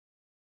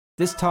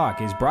This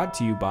talk is brought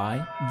to you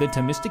by the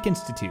Thomistic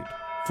Institute.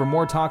 For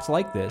more talks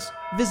like this,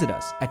 visit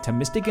us at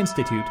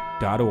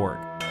ThomisticInstitute.org.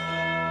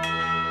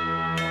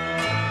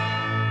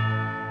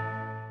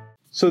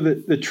 So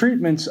the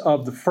treatments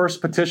of the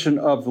first petition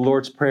of the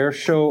Lord's Prayer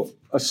show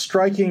a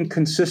striking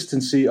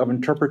consistency of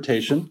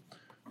interpretation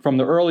from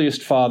the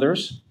earliest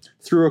fathers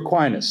through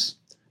Aquinas,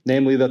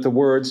 namely that the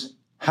words,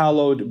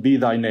 "Hallowed be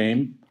thy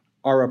name,"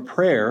 are a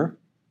prayer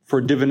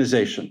for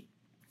divinization.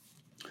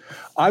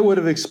 I would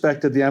have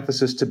expected the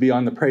emphasis to be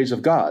on the praise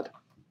of God.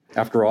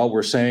 After all,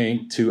 we're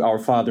saying to our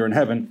Father in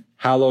heaven,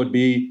 "Hallowed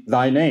be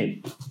thy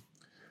name."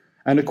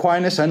 And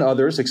Aquinas and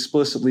others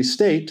explicitly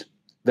state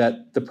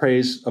that the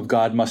praise of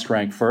God must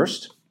rank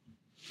first.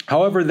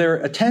 However, their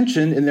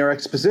attention in their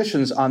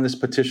expositions on this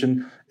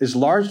petition is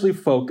largely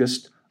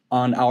focused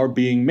on our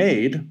being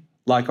made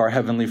like our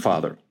Heavenly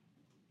Father.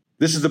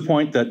 This is the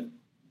point that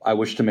I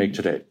wish to make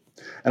today.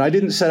 And I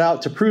didn't set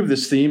out to prove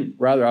this theme,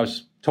 rather I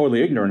was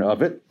totally ignorant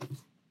of it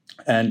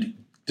and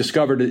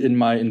discovered it in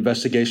my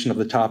investigation of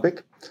the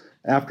topic.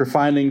 After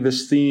finding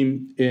this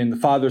theme in the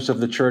Fathers of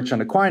the Church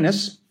and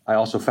Aquinas, I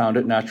also found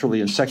it naturally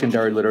in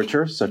secondary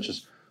literature, such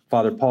as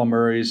Father Paul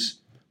Murray's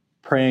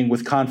Praying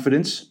with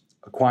Confidence,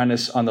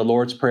 Aquinas on the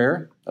Lord's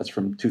Prayer, that's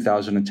from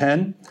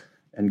 2010,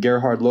 and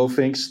Gerhard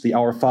Lofink's The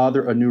Our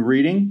Father, A New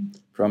Reading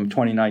from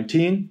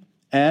 2019,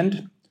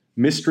 and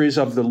Mysteries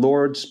of the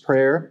Lord's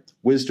Prayer,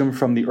 Wisdom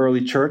from the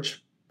Early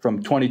Church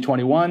from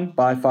 2021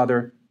 by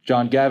Father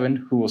John Gavin,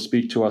 who will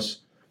speak to us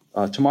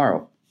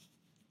tomorrow.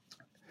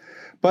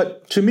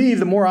 But to me,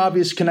 the more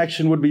obvious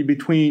connection would be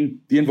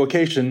between the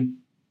invocation,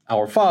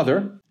 Our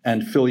Father,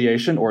 and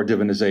filiation or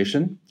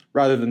divinization,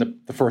 rather than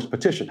the first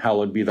petition,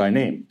 "Hallowed be thy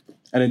name."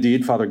 And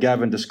indeed, Father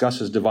Gavin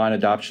discusses divine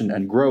adoption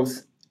and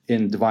growth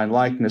in divine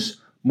likeness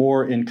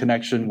more in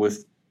connection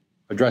with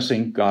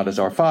addressing God as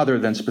our Father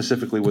than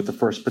specifically with the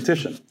first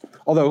petition,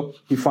 although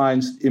he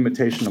finds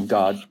imitation of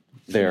God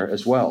there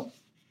as well.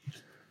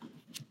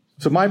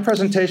 So my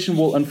presentation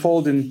will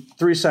unfold in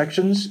three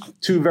sections,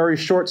 two very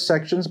short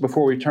sections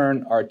before we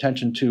turn our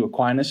attention to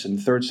Aquinas in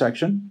the third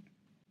section.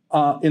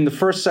 In the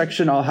first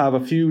section, I'll have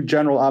a few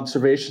general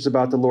observations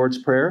about the Lord's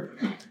Prayer.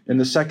 In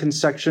the second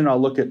section,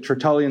 I'll look at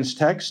Tertullian's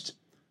text,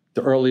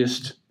 the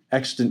earliest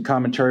extant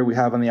commentary we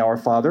have on the Our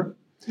Father.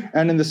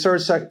 And in the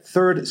third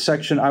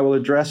section, I will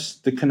address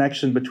the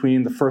connection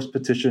between the first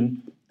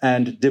petition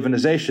and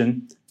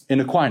divinization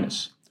in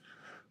Aquinas,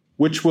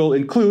 which will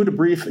include a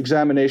brief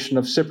examination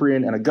of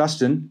Cyprian and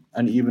Augustine,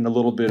 and even a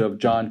little bit of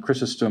John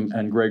Chrysostom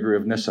and Gregory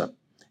of Nyssa,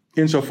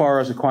 insofar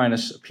as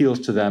Aquinas appeals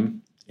to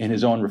them in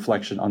his own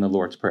reflection on the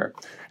Lord's Prayer.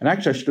 And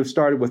actually, I should have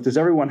started with, does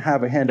everyone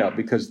have a handout?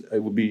 Because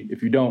it would be,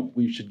 if you don't,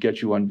 we should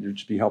get you one. It would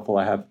just be helpful.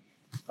 I have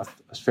a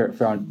fair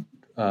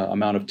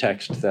amount of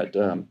text that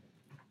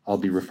I'll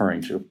be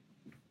referring to.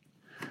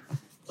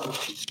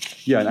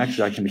 Yeah, and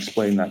actually, I can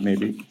explain that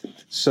maybe.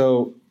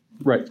 So,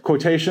 right,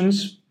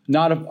 quotations,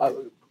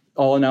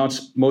 I'll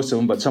announce most of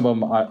them, but some of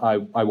them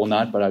I will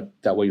not, but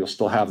that way you'll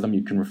still have them.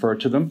 You can refer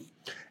to them.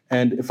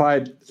 And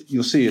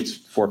you'll see it's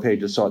 4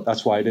 pages, so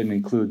that's why I didn't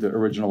include the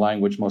original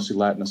language, mostly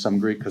Latin and some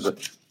Greek, because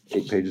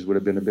 8 pages would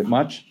have been a bit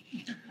much.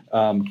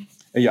 And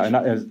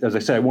as I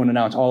said, I won't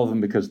announce all of them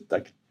because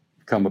that could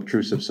become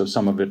obtrusive, so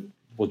some of it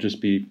will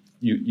just be,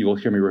 you will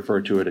hear me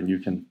refer to it, and you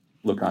can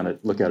look at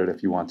it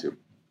if you want to.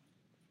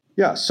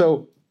 Yeah,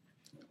 so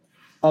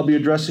I'll be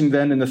addressing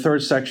then in the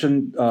third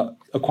section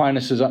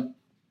Aquinas'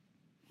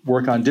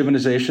 work on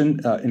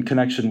divinization in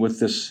connection with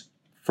this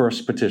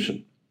first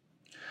petition.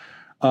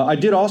 I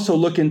did also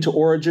look into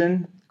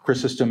Origen,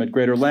 Chrysostom at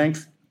greater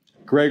length,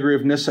 Gregory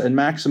of Nyssa and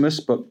Maximus,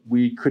 but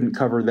we couldn't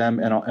cover them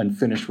and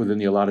finish within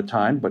the allotted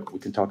time, but we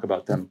can talk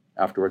about them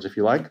afterwards if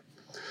you like.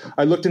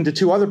 I looked into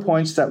two other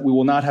points that we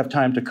will not have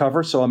time to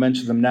cover, so I'll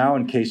mention them now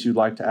in case you'd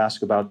like to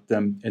ask about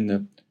them in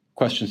the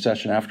question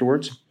session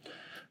afterwards.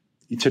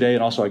 Today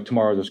and also like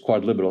tomorrow, there's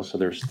quadlibital, so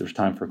there's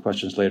time for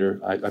questions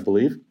later, I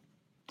believe.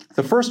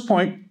 The first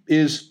point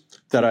is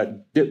that I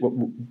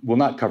will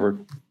not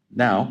cover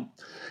now,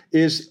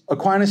 is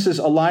Aquinas'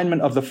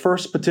 alignment of the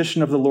first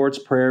petition of the Lord's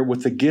Prayer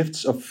with the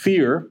gifts of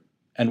fear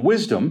and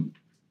wisdom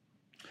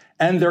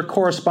and their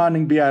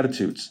corresponding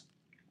beatitudes,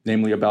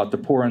 namely about the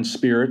poor in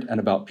spirit and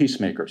about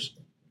peacemakers.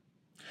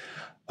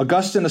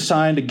 Augustine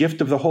assigned a gift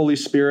of the Holy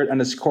Spirit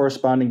and its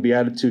corresponding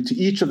beatitude to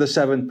each of the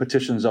 7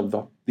 petitions of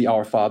the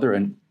Our Father,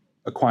 and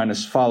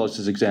Aquinas follows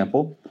his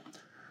example.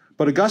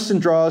 But Augustine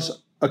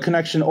draws a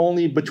connection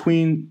only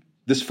between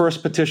this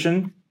first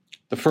petition,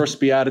 the first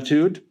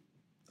beatitude,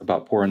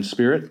 about poor in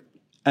spirit,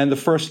 and the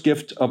first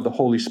gift of the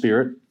Holy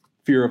Spirit,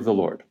 fear of the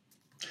Lord.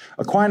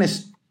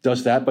 Aquinas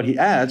does that, but he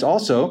adds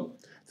also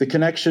the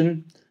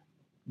connection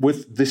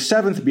with the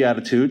 7th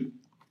beatitude,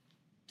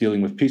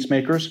 dealing with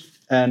peacemakers,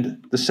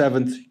 and the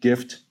 7th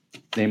gift,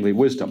 namely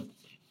wisdom.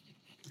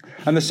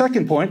 And the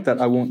second point that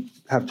I won't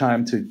have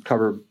time to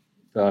cover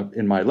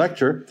in my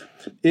lecture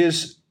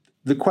is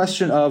the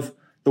question of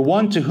the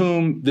one to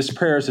whom this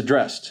prayer is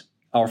addressed,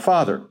 our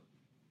Father.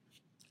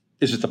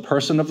 Is it the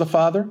person of the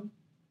Father?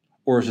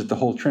 Or is it the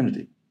whole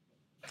Trinity?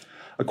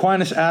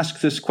 Aquinas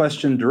asks this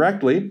question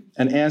directly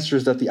and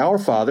answers that the Our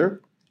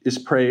Father is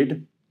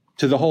prayed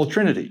to the whole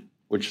Trinity,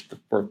 which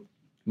for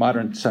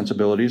modern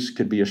sensibilities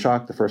could be a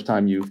shock the first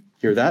time you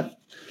hear that.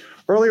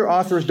 Earlier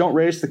authors don't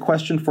raise the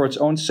question for its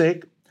own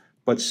sake,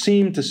 but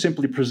seem to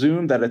simply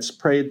presume that it's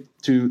prayed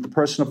to the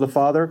person of the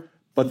Father,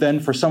 but then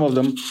for some of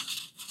them,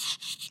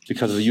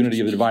 because of the unity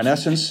of the divine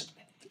essence,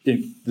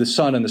 the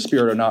Son and the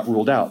Spirit are not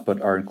ruled out,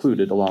 but are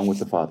included along with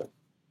the Father.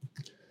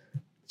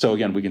 So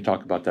again, we can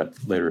talk about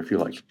that later if you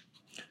like.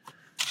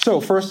 So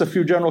first, a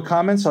few general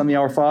comments on the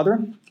Our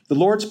Father. The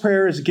Lord's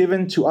Prayer is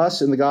given to us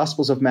in the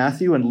Gospels of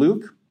Matthew and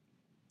Luke.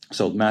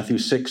 So Matthew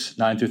 6,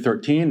 9 through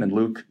 13, and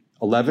Luke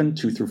 11,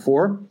 2 through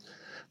 4.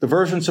 The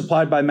version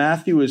supplied by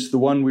Matthew is the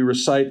one we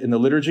recite in the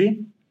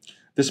liturgy.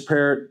 This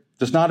prayer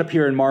does not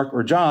appear in Mark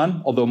or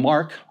John, although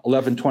Mark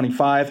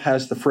 11:25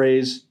 has the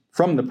phrase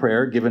from the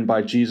prayer given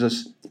by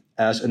Jesus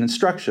as an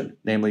instruction,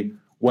 namely,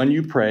 when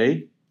you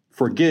pray,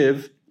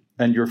 forgive,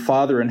 and your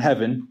Father in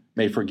heaven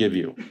may forgive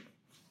you.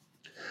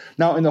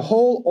 Now, in the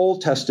whole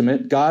Old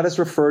Testament, God is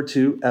referred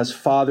to as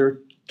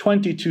Father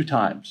 22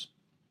 times.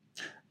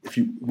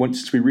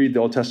 Once we read the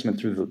Old Testament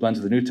through the lens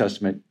of the New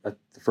Testament, the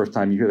first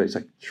time you hear that, it's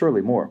like,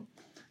 surely more.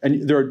 And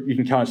you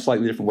can count it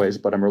slightly different ways,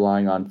 but I'm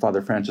relying on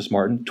Father Francis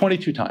Martin,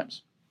 22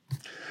 times.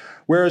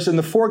 Whereas in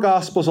the four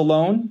Gospels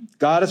alone,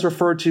 God is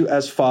referred to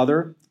as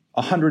Father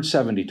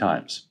 170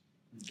 times.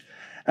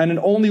 And in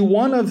only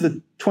one of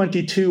the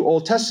 22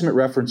 Old Testament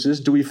references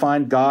do we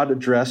find God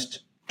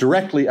addressed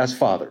directly as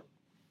Father.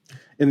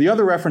 In the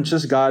other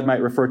references, God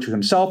might refer to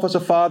himself as a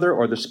father,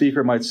 or the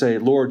speaker might say,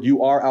 Lord,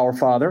 you are our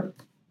Father.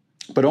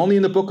 But only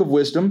in the Book of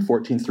Wisdom,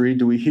 14:3,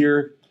 do we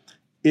hear,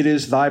 it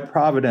is thy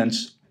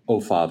providence,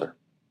 O Father.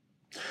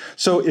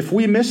 So if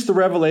we miss the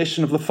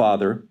revelation of the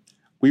Father,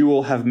 we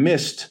will have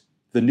missed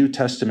the New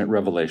Testament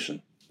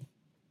revelation.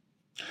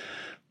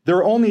 There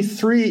are only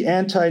 3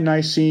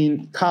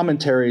 ante-Nicene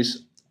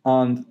commentaries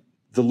on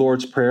the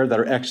Lord's Prayer that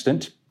are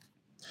extant.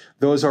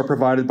 Those are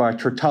provided by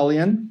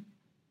Tertullian,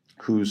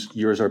 whose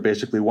years are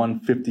basically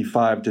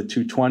 155 to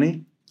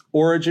 220,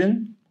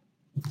 Origen,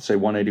 say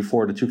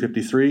 184 to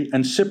 253,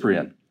 and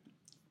Cyprian,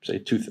 say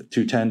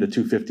 210 to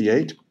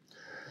 258.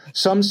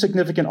 Some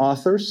significant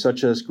authors,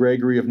 such as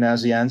Gregory of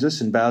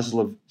Nazianzus and Basil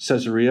of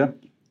Caesarea,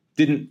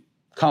 didn't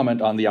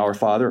comment on the Our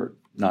Father,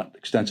 not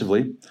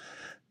extensively,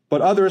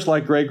 but others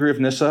like Gregory of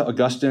Nyssa,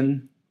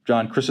 Augustine,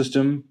 John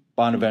Chrysostom,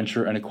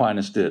 Bonaventure, and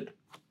Aquinas did,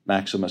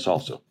 Maximus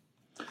also.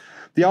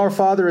 The Our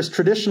Father is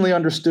traditionally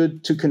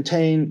understood to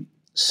contain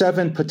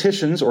 7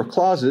 petitions or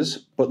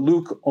clauses, but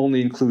Luke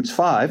only includes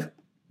 5.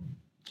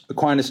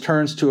 Aquinas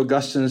turns to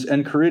Augustine's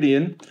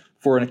Enchiridion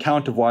for an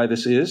account of why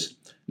this is,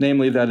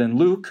 namely that in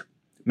Luke,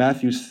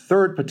 Matthew's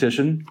 3rd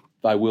petition,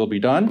 thy will be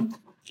done,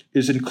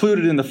 is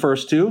included in the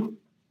first 2,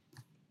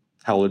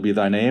 hallowed be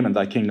thy name and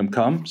thy kingdom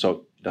come,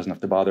 so he doesn't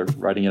have to bother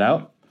writing it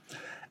out.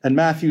 And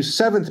Matthew's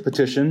 7th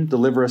petition,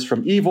 deliver us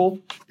from evil,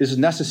 is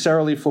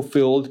necessarily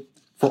fulfilled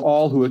for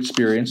all who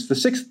experience the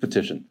 6th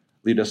petition,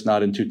 lead us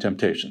not into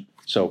temptation.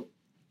 So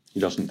he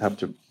doesn't have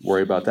to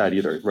worry about that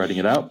either, writing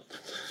it out.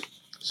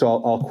 So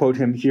I'll quote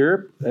him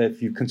here.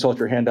 If you consult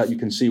your handout, you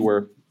can see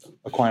where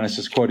Aquinas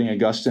is quoting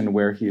Augustine,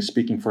 where he is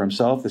speaking for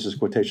himself. This is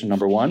quotation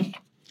number 1.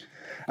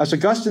 As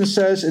Augustine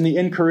says in the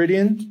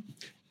Enchiridion,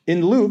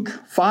 in Luke,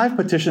 5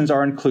 petitions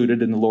are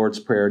included in the Lord's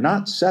Prayer,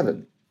 not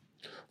 7.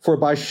 For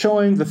by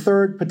showing the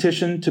 3rd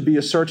petition to be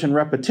a certain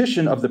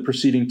repetition of the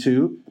preceding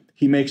 2,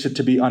 he makes it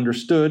to be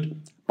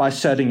understood by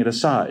setting it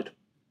aside.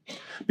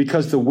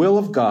 Because the will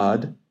of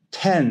God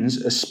tends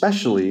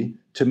especially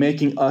to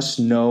making us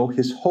know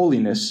his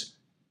holiness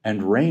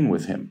and reign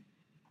with him.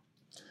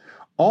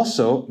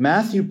 Also,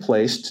 Matthew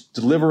placed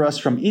deliver us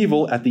from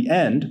evil at the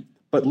end,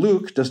 but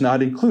Luke does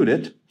not include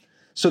it,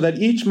 so that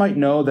each might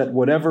know that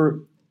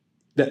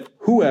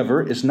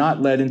whoever is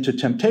not led into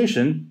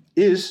temptation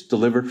is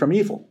delivered from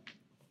evil.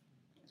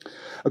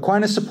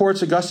 Aquinas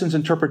supports Augustine's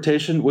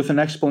interpretation with an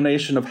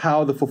explanation of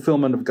how the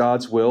fulfillment of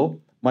God's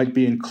will might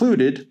be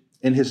included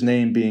in his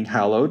name being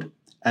hallowed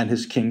and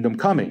his kingdom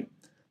coming.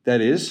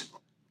 That is,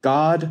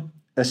 God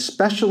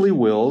especially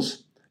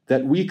wills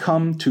that we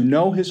come to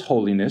know his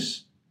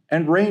holiness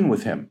and reign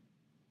with him.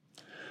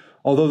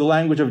 Although the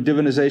language of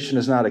divinization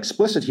is not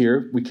explicit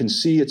here, we can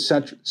see its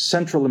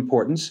central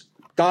importance.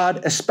 God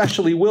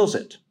especially wills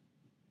it.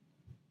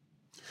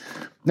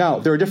 Now,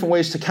 there are different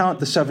ways to count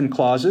the 7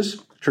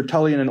 clauses.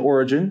 Tertullian and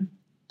Origen,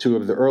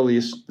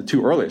 the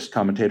 2 earliest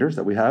commentators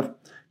that we have,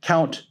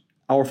 count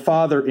our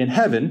Father in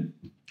heaven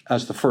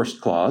as the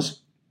first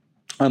clause,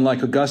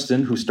 unlike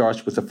Augustine, who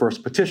starts with the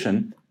first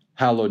petition,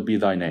 hallowed be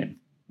thy name.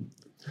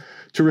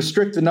 To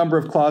restrict the number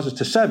of clauses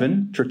to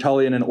 7,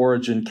 Tertullian and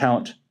Origen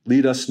count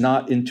lead us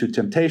not into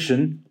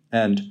temptation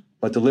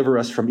but deliver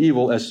us from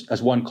evil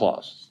as one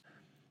clause.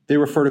 They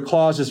refer to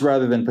clauses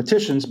rather than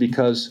petitions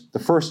because the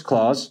first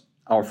clause,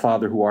 our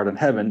Father who art in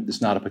heaven,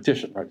 is not a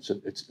petition, right?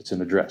 It's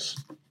an address.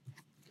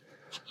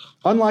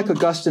 Unlike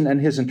Augustine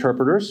and his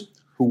interpreters,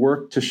 who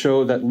work to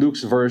show that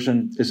Luke's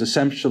version is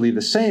essentially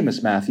the same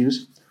as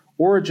Matthew's,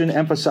 Origen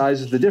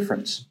emphasizes the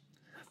difference.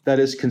 that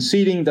is,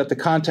 conceding that the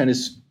content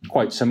is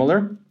quite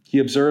similar. He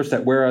observes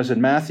that whereas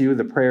in Matthew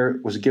the prayer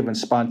was given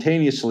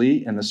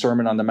spontaneously in the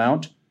Sermon on the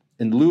Mount,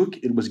 in Luke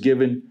it was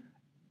given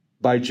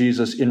by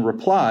Jesus in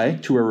reply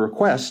to a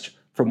request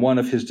from one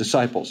of his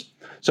disciples.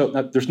 So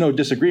there's no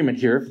disagreement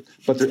here,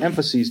 but their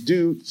emphases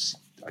do,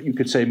 you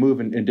could say, move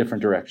in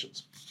different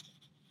directions.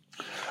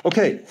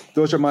 Okay,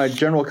 those are my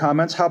general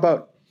comments. How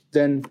about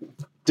then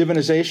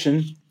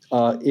divinization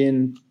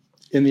in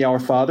the Our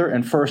Father,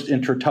 and first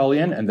in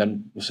Tertullian, and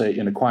then we'll say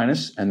in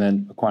Aquinas, and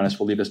then Aquinas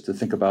will lead us to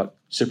think about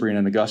Cyprian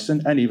and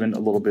Augustine, and even a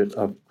little bit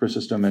of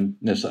Chrysostom and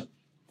Nyssa.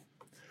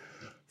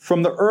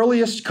 From the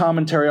earliest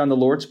commentary on the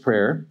Lord's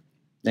Prayer,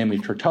 namely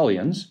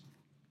Tertullian's,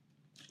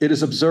 it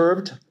is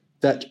observed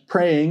that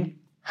praying,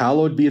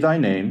 "Hallowed be thy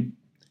name,"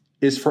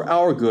 is for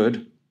our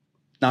good,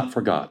 not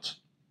for God's.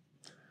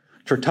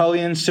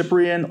 Tertullian,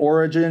 Cyprian,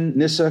 Origen,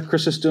 Nyssa,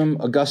 Chrysostom,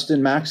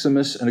 Augustine,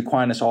 Maximus, and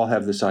Aquinas all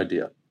have this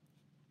idea.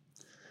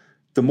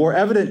 The more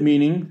evident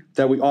meaning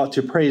that we ought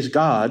to praise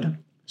God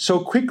so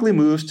quickly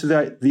moves to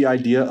the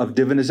idea of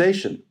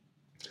divinization.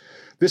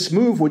 This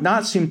move would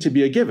not seem to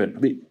be a given,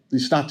 at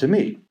least not to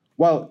me.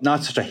 While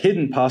not such a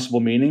hidden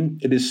possible meaning,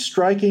 it is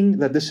striking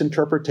that this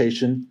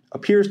interpretation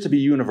appears to be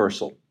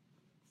universal.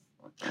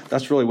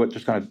 That's really what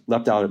just kind of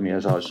leapt out at me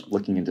as I was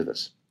looking into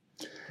this.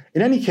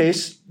 In any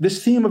case,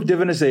 this theme of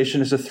divinization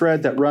is a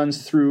thread that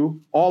runs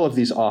through all of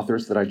these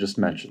authors that I just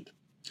mentioned.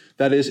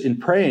 That is, in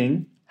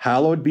praying,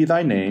 "Hallowed be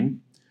thy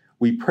name,"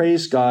 we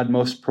praise God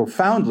most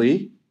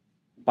profoundly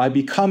by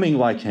becoming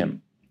like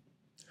him.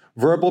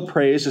 Verbal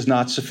praise is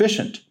not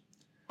sufficient.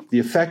 The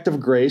effect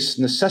of grace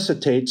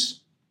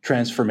necessitates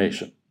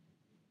transformation.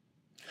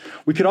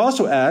 We could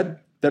also add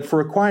that for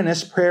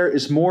Aquinas, prayer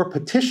is more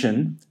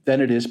petition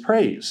than it is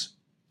praise.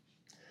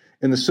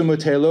 In the Summa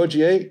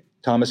Theologiae,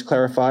 Thomas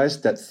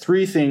clarifies that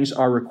 3 things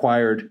are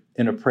required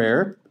in a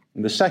prayer,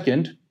 and the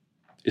second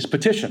is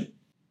petition.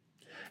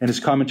 In his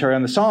commentary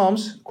on the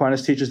Psalms,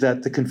 Aquinas teaches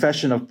that the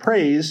confession of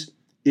praise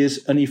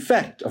is an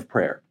effect of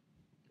prayer.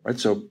 Right?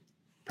 So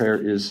prayer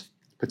is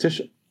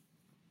petition.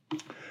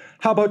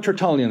 How about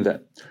Tertullian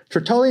then?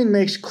 Tertullian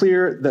makes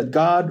clear that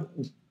God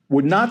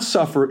would not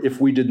suffer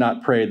if we did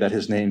not pray that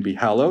his name be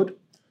hallowed,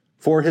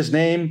 for his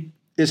name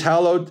is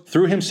hallowed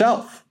through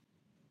himself,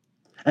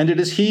 and it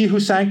is he who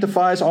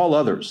sanctifies all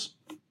others.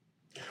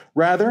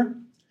 Rather,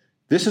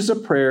 this is a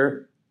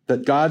prayer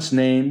that God's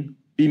name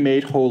be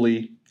made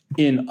holy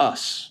in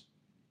us,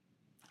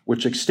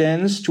 which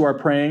extends to our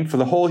praying for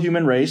the whole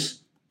human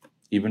race,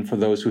 even for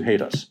those who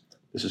hate us.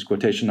 This is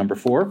quotation number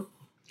 4.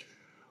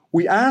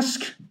 We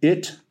ask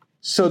it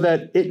so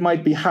that it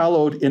might be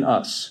hallowed in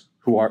us,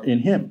 who are in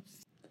him.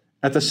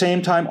 At the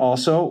same time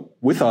also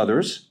with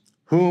others,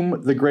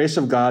 whom the grace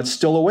of God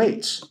still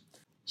awaits,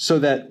 so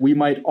that we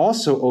might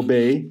also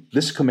obey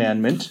this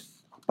commandment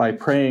by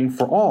praying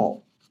for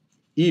all,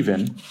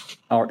 even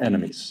our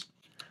enemies.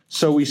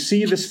 So we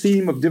see this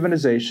theme of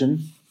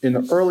divinization in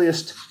the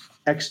earliest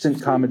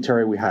extant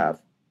commentary we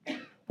have.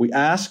 We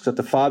ask that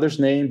the Father's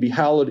name be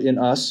hallowed in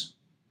us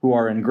who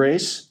are in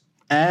grace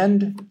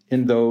and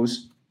in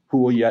those who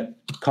will yet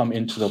come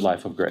into the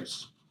life of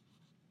grace.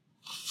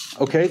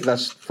 Okay,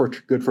 that's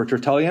good for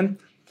Tertullian.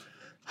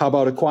 How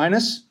about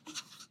Aquinas?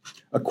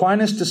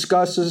 Aquinas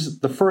discusses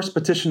the first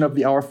petition of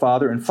the Our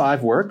Father in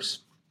 5 works: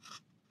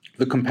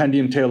 the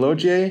Compendium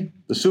Theologiae,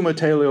 the Summa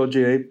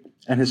Theologiae,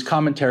 and his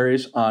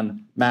commentaries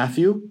on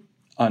Matthew,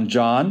 on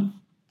John,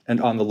 and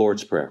on the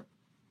Lord's Prayer.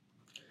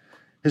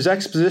 His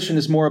exposition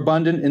is more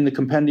abundant in the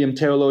Compendium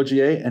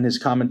Theologiae and his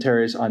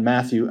commentaries on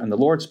Matthew and the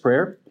Lord's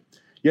Prayer,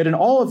 yet in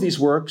all of these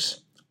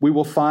works, we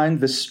will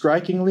find this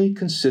strikingly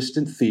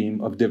consistent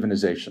theme of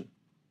divinization.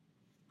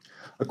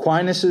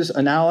 Aquinas'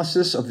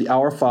 analysis of the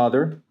Our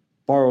Father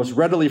borrows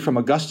readily from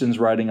Augustine's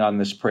writing on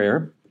this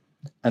prayer,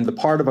 and the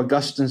part of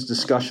Augustine's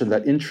discussion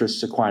that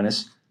interests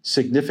Aquinas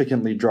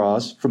significantly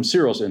draws from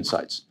Cyril's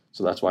insights.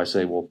 So that's why I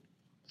say we'll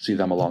see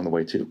them along the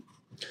way too.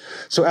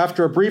 So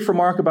after a brief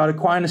remark about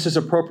Aquinas'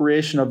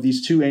 appropriation of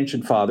these 2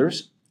 ancient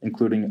fathers,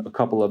 including a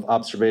couple of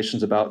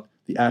observations about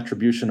the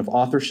attribution of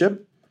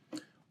authorship,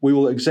 we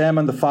will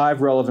examine the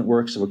 5 relevant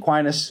works of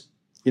Aquinas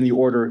in the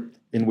order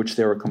in which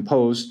they were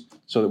composed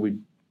so that we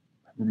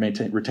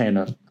retain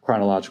a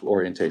chronological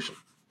orientation.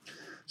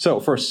 So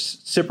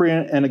first,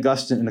 Cyprian and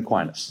Augustine and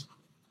Aquinas.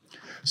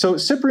 So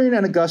Cyprian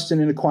and Augustine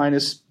and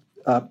Aquinas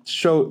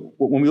show,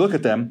 when we look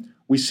at them,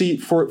 we see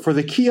for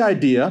the key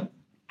idea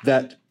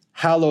that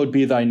hallowed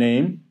be thy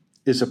name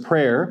is a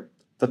prayer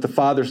that the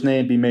Father's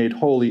name be made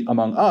holy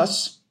among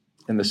us,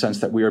 in the sense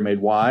that we are made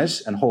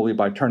wise and holy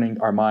by turning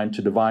our mind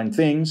to divine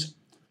things.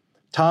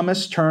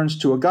 Thomas turns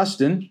to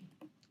Augustine,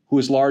 who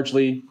is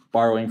largely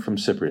borrowing from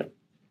Cyprian.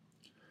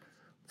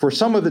 For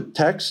some of the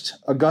text,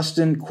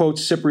 Augustine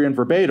quotes Cyprian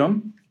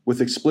verbatim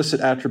with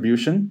explicit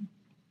attribution.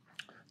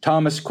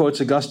 Thomas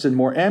quotes Augustine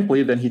more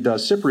amply than he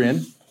does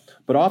Cyprian,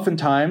 but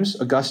oftentimes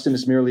Augustine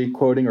is merely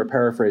quoting or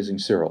paraphrasing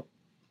Cyril.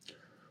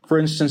 For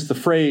instance, the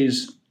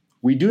phrase,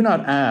 "We do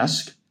not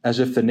ask as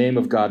if the name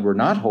of God were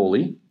not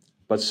holy,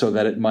 but so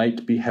that it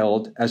might be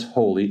held as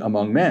holy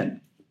among men,"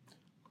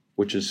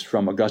 which is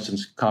from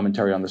Augustine's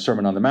commentary on the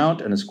Sermon on the Mount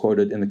and is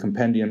quoted in the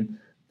Compendium,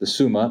 the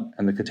Summa,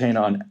 and the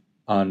Catena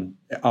on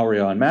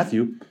Aurea on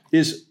Matthew,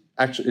 is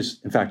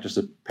in fact just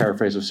a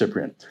paraphrase of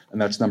Cyprian. And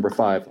that's number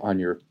 5 on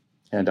your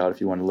handout if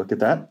you want to look at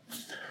that.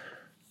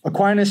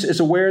 Aquinas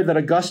is aware that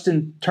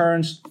Augustine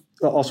turns,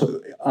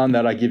 also on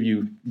that I give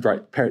you,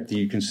 right,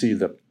 you can see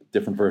the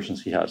different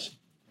versions he has.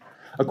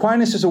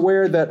 Aquinas is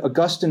aware that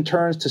Augustine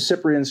turns to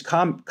Cyprian's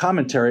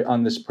commentary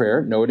on this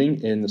prayer,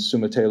 noting in the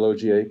Summa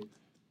Theologiae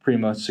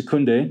Prima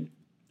Secundae,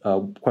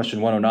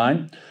 question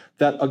 109,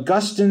 that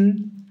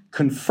Augustine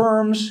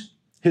confirms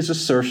his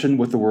assertion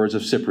with the words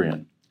of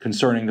Cyprian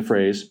concerning the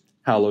phrase,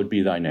 hallowed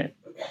be thy name.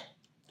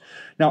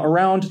 Now,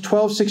 around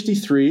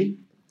 1263,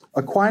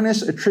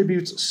 Aquinas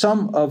attributes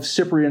some of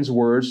Cyprian's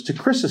words to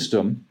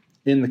Chrysostom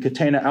in the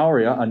Catena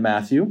Aurea on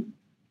Matthew,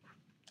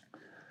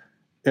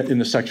 in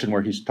the section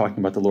where he's talking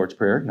about the Lord's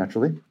Prayer,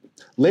 naturally.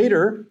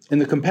 Later, in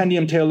the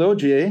Compendium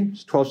Theologiae,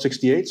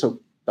 1268, so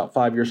about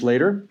 5 years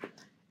later,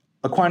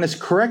 Aquinas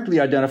correctly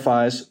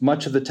identifies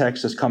much of the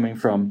text as coming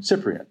from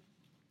Cyprian.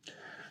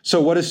 So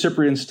what is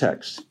Cyprian's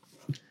text?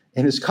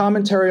 In his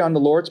commentary on the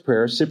Lord's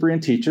Prayer, Cyprian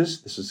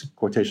teaches, this is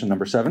quotation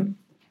number 7,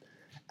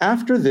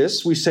 after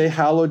this we say,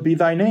 hallowed be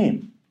thy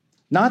name.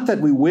 Not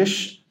that we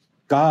wish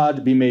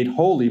God be made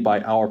holy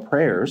by our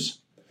prayers,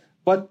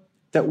 but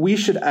that we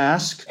should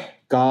ask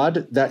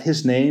God that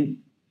his name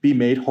be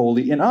made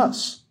holy in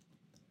us.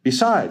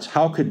 Besides,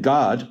 how could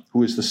God,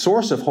 who is the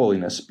source of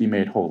holiness, be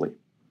made holy?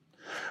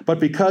 But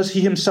because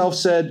he himself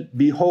said,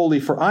 be holy,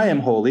 for I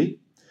am holy,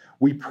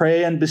 we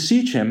pray and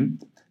beseech him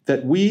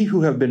that we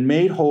who have been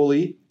made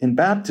holy in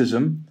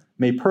baptism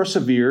may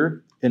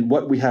persevere in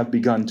what we have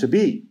begun to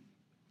be.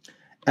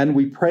 And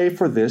we pray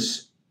for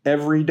this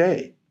every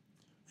day,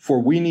 for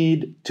we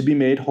need to be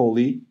made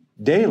holy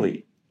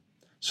daily,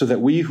 so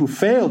that we who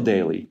fail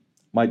daily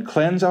might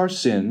cleanse our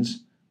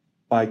sins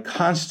by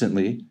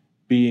constantly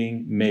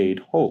being made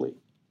holy.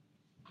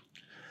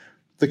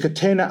 The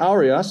Catena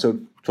Aurea, so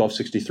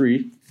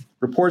 1263,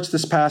 reports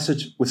this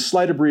passage with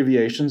slight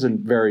abbreviations and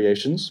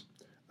variations,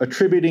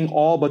 attributing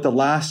all but the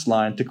last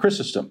line to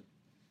Chrysostom.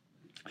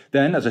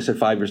 Then, as I said,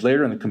 5 years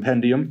later in the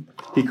Compendium,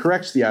 he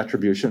corrects the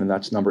attribution, and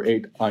that's number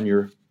 8 on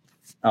your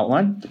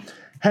outline.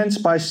 Hence,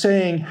 by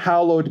saying,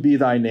 hallowed be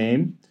thy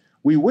name,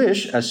 we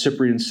wish, as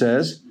Cyprian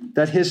says,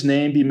 that his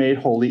name be made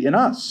holy in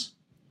us.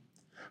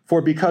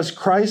 For because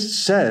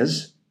Christ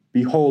says,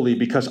 be holy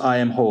because I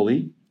am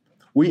holy,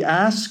 we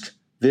ask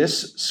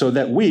this so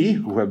that we,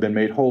 who have been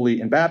made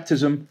holy in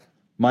baptism,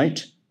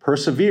 might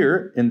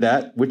persevere in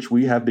that which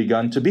we have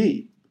begun to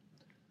be.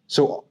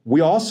 So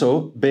we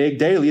also beg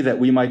daily that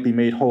we might be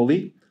made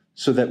holy,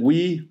 so that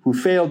we who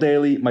fail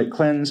daily might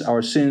cleanse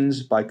our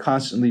sins by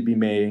constantly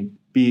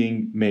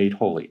being made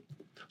holy.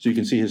 So you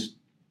can see his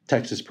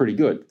text is pretty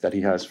good that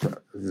he has,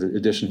 the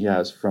addition he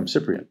has from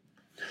Cyprian.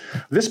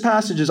 This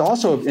passage is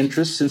also of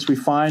interest since we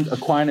find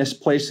Aquinas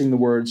placing the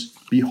words,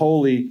 be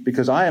holy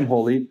because I am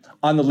holy,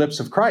 on the lips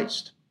of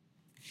Christ.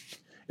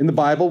 In the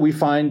Bible, we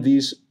find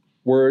these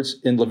words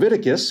in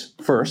Leviticus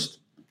first,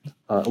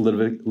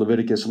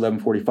 Leviticus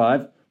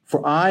 11:45,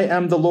 for I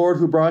am the Lord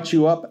who brought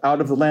you up out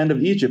of the land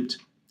of Egypt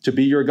to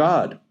be your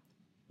God.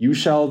 You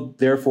shall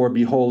therefore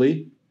be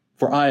holy,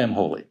 for I am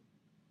holy.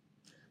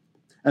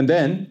 And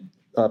then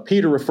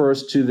Peter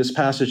refers to this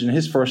passage in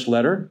his first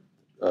letter,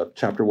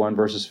 chapter 1,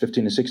 verses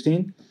 15 and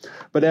 16.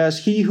 But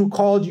as he who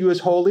called you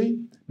is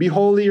holy, be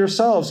holy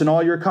yourselves in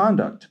all your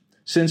conduct,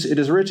 since it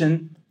is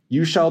written,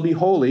 you shall be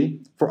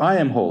holy, for I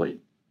am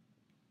holy.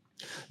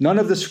 None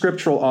of the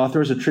scriptural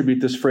authors attribute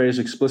this phrase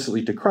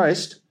explicitly to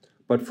Christ,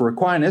 but for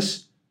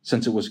Aquinas,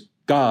 since it was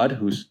God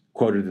who's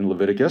quoted in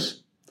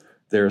Leviticus,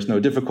 there is no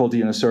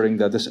difficulty in asserting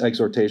that this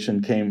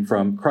exhortation came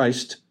from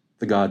Christ,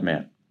 the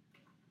God-man.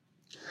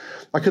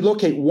 I could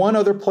locate one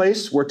other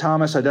place where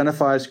Thomas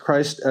identifies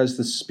Christ as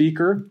the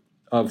speaker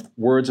of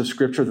words of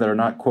Scripture that are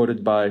not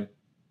quoted by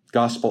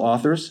gospel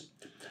authors.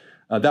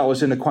 That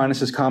was in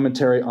Aquinas'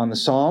 commentary on the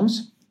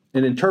Psalms.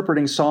 In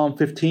interpreting Psalm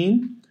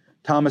 15,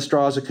 Thomas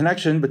draws a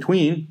connection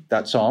between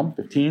that Psalm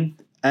 15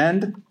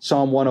 and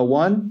Psalm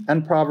 101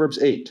 and Proverbs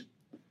 8,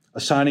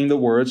 assigning the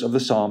words of the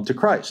psalm to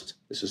Christ.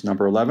 This is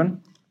number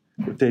 11,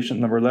 quotation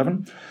number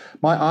 11.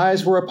 My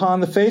eyes were upon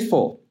the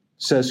faithful,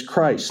 says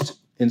Christ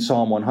in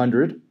Psalm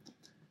 100,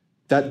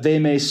 that they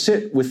may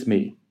sit with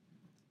me.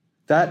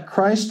 That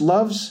Christ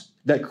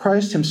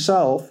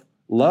himself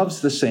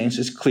loves the saints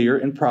is clear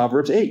in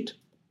Proverbs 8.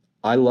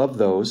 I love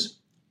those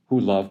who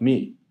love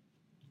me.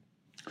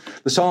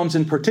 The Psalms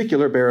in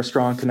particular bear a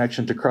strong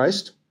connection to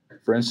Christ.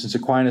 For instance,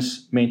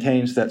 Aquinas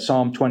maintains that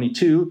Psalm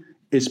 22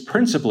 is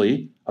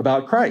principally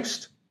about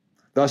Christ.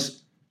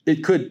 Thus,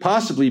 it could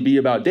possibly be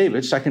about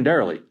David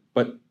secondarily,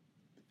 but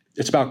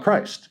it's about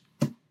Christ.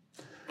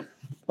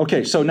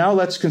 Okay, so now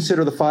let's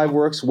consider the 5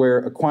 works where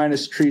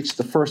Aquinas treats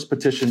the first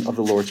petition of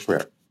the Lord's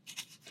Prayer.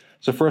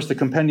 So first, the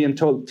Compendium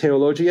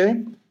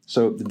Theologiae.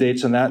 So the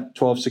dates on that,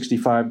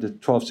 1265 to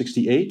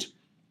 1268.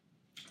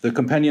 The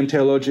Compendium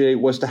Theologiae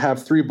was to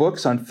have 3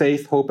 books on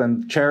faith, hope,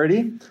 and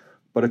charity,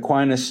 but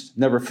Aquinas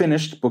never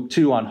finished Book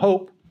 2 on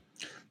hope.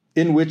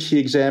 in which he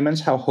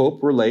examines how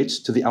hope relates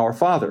to the Our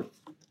Father.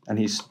 And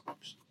he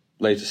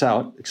lays this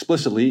out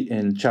explicitly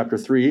in chapter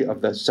 3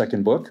 of the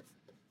second book.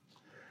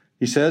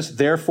 He says,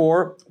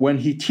 therefore, when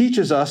he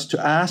teaches us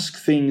to ask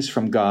things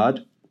from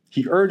God,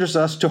 he urges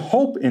us to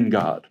hope in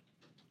God,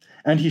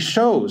 and he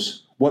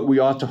shows what we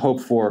ought to hope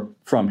for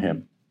from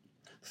him,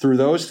 through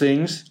those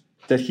things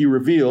that he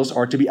reveals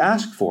are to be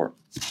asked for.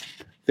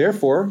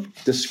 Therefore,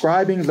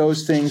 describing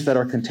those things that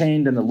are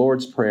contained in the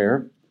Lord's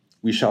Prayer,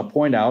 we shall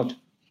point out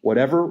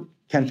whatever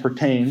can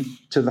pertain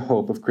to the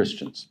hope of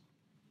Christians.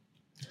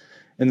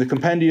 In the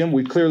compendium,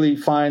 we clearly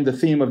find the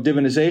theme of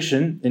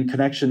divinization in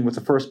connection with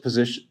the first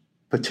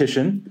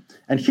petition,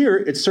 and here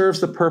it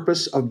serves the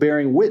purpose of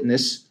bearing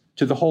witness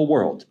to the whole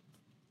world.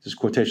 This is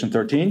quotation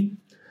 13.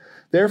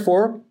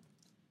 Therefore,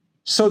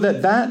 so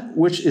that that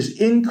which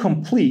is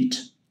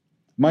incomplete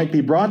might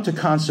be brought to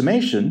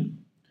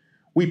consummation,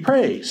 we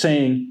pray,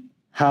 saying,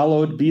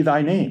 hallowed be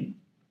thy name,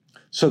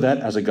 so that,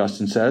 as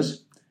Augustine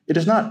says, it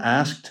is not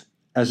asked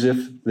as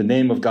if the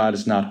name of God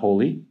is not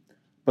holy,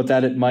 but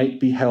that it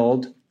might be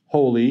held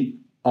holy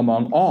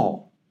among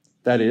all.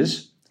 That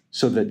is,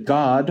 so that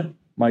God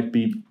might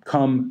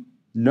become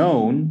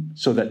known,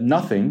 so that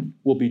nothing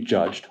will be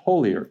judged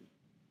holier.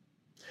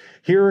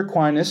 Here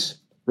Aquinas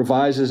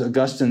revises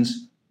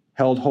Augustine's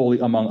held holy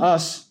among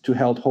us to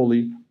held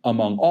holy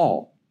among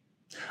all.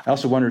 I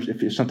also wonder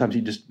if sometimes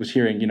he just was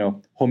hearing,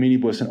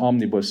 hominibus and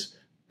omnibus,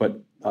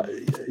 but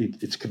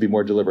it could be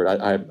more deliberate.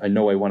 I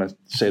know I want to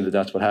say that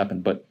that's what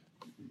happened, but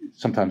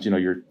sometimes,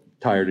 you're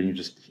tired and you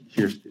just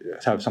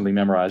have something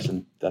memorized,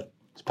 and that's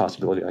a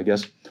possibility, I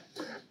guess.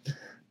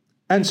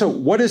 And so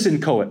what is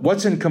inchoate?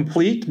 What's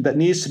incomplete that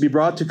needs to be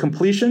brought to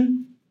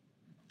completion?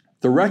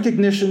 The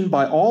recognition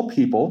by all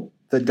people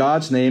that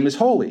God's name is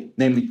holy,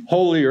 namely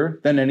holier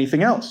than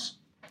anything else.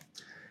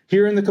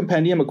 Here in the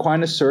compendium,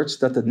 Aquinas asserts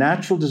that the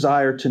natural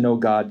desire to know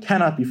God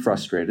cannot be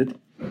frustrated,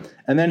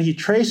 and then he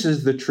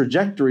traces the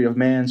trajectory of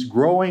man's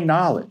growing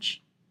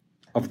knowledge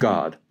of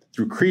God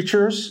through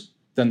creatures,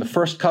 then the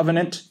first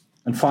covenant,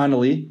 and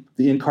finally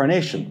the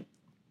incarnation.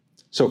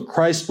 So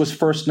Christ was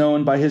first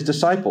known by his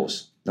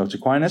disciples, notes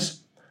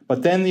Aquinas,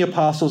 but then the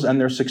apostles and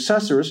their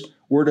successors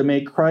were to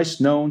make Christ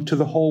known to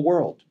the whole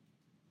world.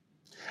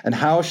 And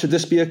how should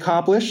this be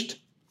accomplished?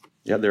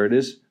 Yeah, there it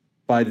is.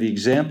 By the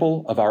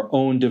example of our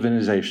own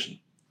divinization.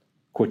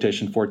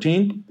 Quotation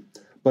 14.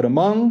 But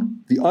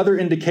among the other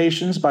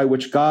indications by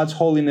which God's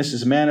holiness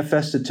is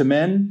manifested to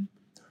men,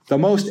 the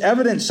most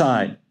evident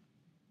sign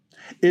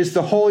is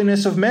the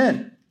holiness of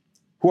men,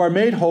 who are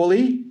made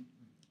holy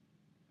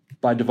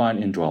by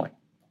divine indwelling.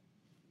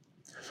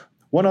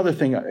 One other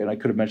thing, and I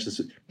could have mentioned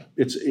this,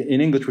 it's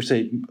in English we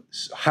say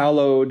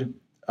hallowed,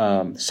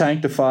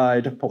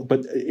 sanctified,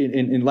 but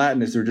in Latin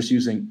they're just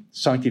using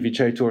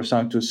sanctificetur,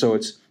 sanctus, so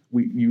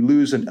you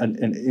lose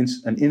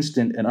an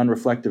instant and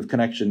unreflective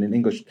connection in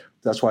English.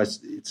 That's why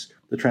it's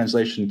the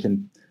translation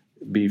can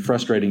be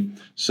frustrating.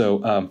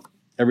 So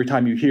every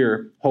time you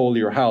hear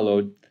holy or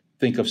hallowed,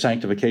 think of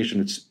sanctification.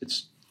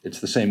 It's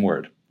the same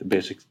word, the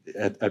basic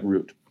at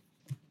root.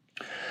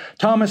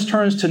 Thomas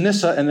turns to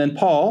Nyssa and then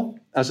Paul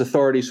as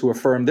authorities who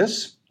affirm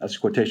this. That's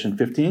quotation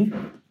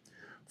 15.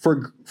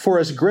 For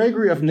as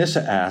Gregory of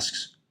Nyssa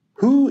asks,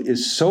 who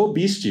is so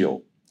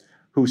bestial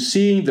who,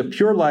 seeing the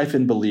pure life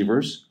in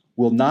believers,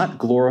 will not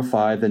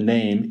glorify the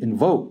name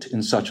invoked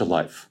in such a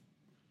life?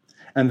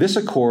 And this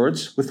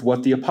accords with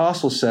what the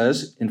apostle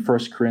says in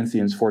 1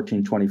 Corinthians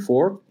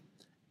 14:24,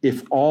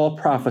 if all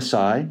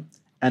prophesy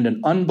and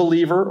an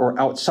unbeliever or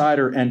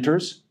outsider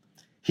enters,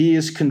 he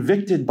is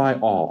convicted by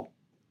all.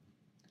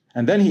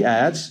 And then he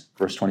adds,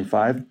 verse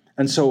 25,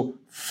 and so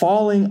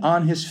falling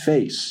on his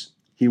face,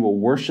 he will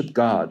worship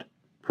God,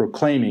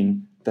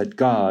 proclaiming that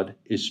God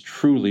is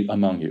truly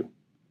among you.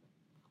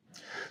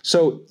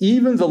 So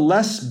even the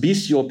less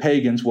bestial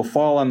pagans will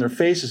fall on their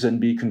faces and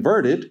be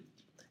converted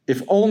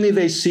if only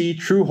they see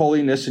true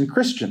holiness in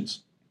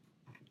Christians.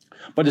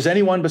 But does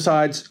anyone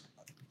besides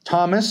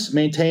Thomas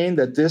maintain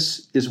that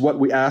this is what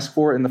we ask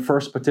for in the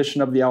first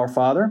petition of the Our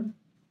Father?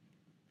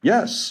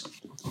 Yes.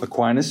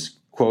 Aquinas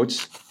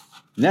quotes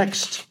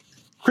next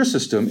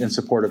Chrysostom in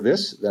support of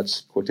this.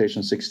 That's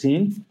quotation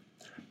 16.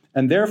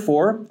 And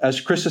therefore,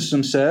 as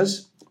Chrysostom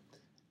says,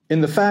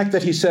 in the fact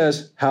that he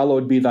says,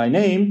 hallowed be thy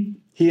name,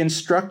 he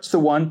instructs the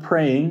one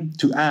praying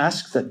to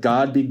ask that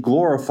God be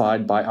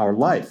glorified by our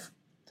life,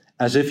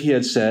 as if he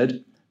had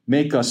said,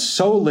 make us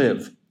so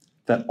live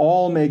that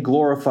all may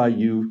glorify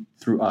you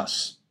through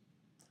us.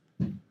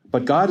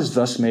 But God is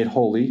thus made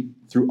holy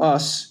through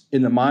us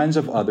in the minds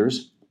of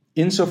others,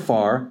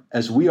 insofar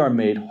as we are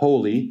made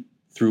holy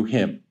through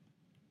him.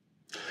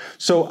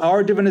 So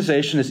our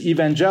divinization is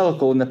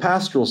evangelical in the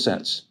pastoral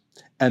sense,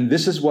 and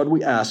this is what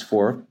we ask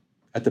for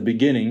at the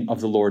beginning of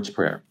the Lord's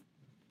Prayer.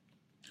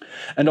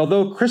 And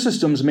although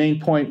Chrysostom's main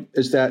point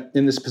is that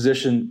in this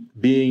position,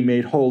 being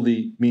made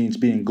holy means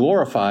being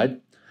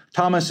glorified,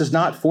 Thomas is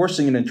not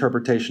forcing an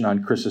interpretation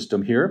on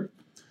Chrysostom here,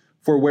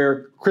 for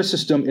where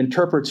Chrysostom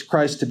interprets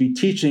Christ to be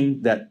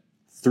teaching that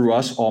through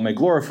us all may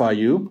glorify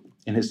you,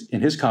 in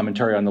his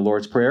commentary on the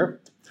Lord's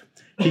Prayer,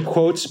 he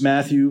quotes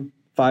Matthew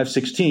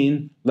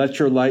 5:16, "Let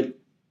your light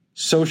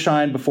so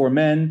shine before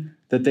men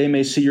that they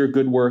may see your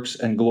good works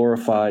and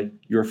glorify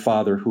your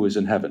Father who is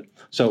in heaven."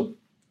 So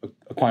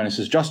Aquinas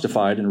is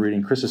justified in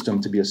reading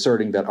Chrysostom to be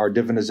asserting that our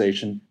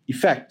divinization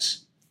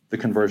effects the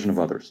conversion of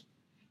others.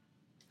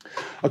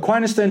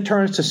 Aquinas then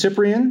turns to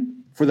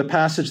Cyprian for the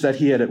passage that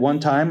he had at one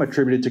time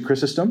attributed to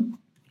Chrysostom.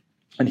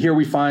 And here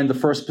we find the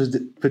first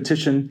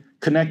petition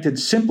connected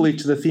simply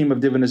to the theme of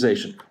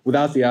divinization,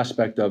 without the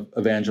aspect of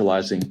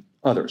evangelizing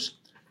others.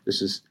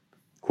 This is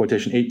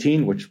quotation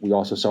 18, which we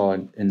also saw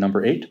in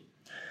number 8.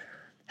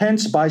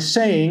 "Hence, by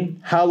saying,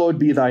 'Hallowed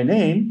be thy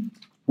name,'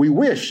 we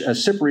wish,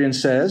 as Cyprian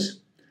says,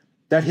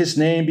 that his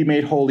name be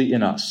made holy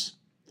in us.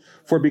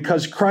 For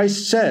because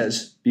Christ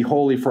says, 'Be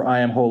holy, for I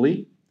am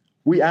holy,'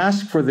 we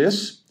ask for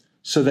this,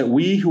 so that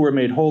we who were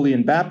made holy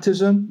in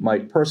baptism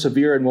might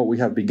persevere in what we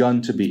have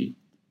begun to be.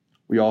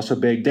 We also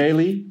beg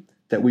daily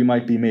that we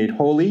might be made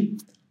holy,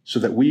 so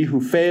that we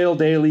who fail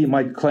daily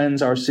might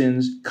cleanse our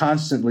sins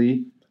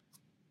constantly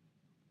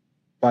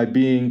by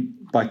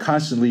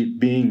constantly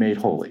being made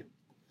holy."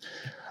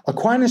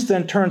 Aquinas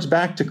then turns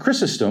back to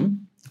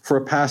Chrysostom for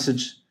a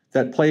passage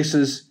that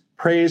places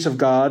praise of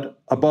God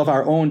above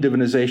our own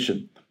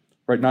divinization.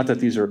 Right? Not that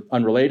these are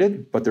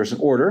unrelated, but there's an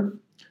order.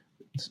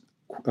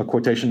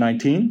 Quotation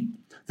 19.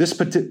 "This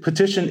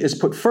petition is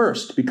put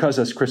first because,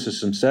 as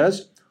Chrysostom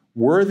says,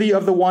 worthy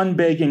of the one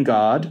begging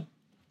God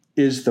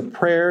is the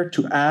prayer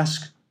to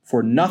ask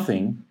for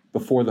nothing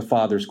before the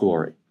Father's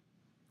glory,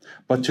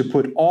 but to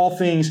put all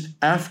things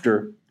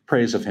after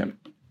praise of him."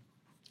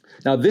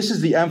 Now, this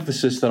is the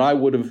emphasis that I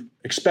would have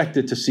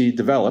expected to see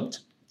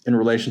developed in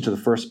relation to the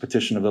first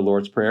petition of the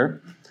Lord's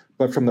Prayer.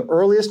 But from the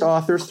earliest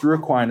authors through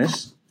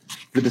Aquinas,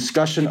 the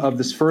discussion of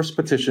this first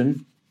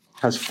petition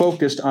has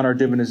focused on our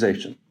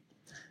divinization.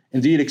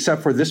 Indeed,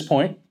 except for this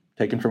point,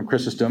 taken from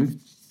Chrysostom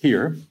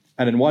here,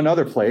 and in one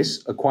other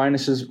place,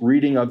 Aquinas'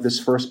 reading of this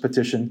first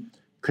petition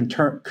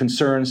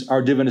concerns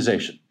our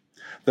divinization.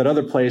 That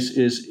other place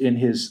is in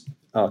his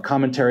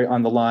commentary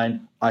on the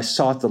line, "I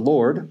sought the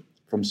Lord,"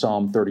 from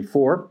Psalm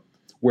 34,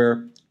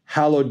 where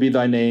 "hallowed be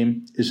thy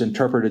name" is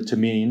interpreted to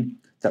mean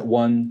that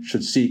one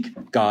should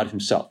seek God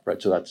himself,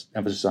 right? So that's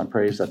emphasis on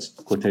praise. That's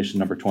quotation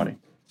number 20.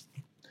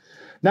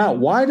 Now,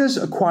 why does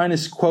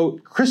Aquinas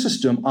quote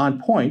Chrysostom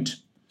on point,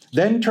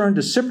 then turn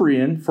to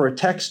Cyprian for a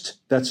text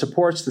that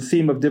supports the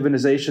theme of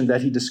divinization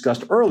that he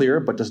discussed earlier,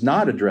 but does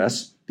not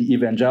address the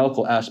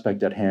evangelical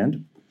aspect at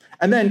hand,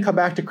 and then come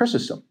back to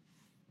Chrysostom?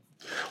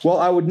 Well,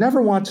 I would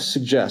never want to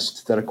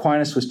suggest that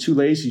Aquinas was too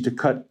lazy to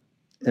cut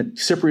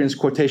Cyprian's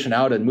quotation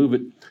out and move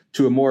it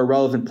to a more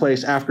relevant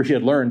place after he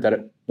had learned that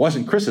it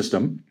wasn't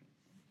Chrysostom.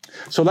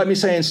 So let me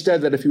say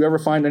instead that if you ever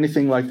find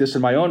anything like this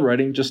in my own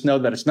writing, just know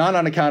that it's not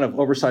on account of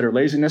oversight or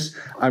laziness.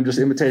 I'm just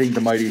imitating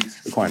the mighty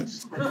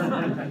Aquinas.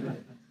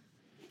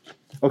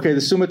 Okay,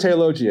 the Summa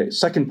Theologiae,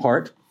 second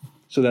part.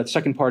 So that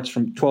second part's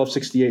from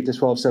 1268 to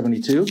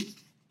 1272.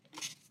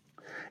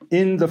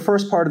 In the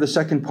first part of the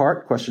second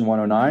part, question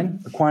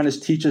 109, Aquinas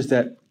teaches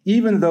that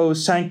even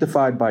those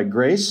sanctified by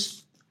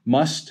grace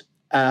must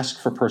ask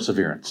for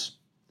perseverance.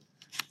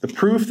 The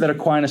proof that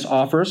Aquinas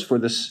offers for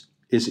this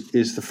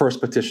is the first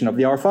petition of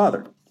the Our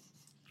Father,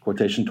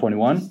 quotation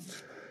 21.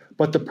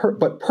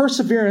 But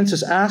perseverance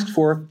is asked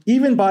for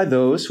even by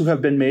those who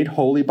have been made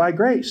holy by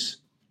grace,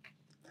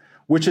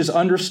 which is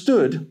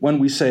understood when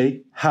we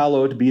say,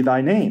 "Hallowed be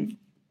thy name,"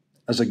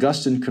 as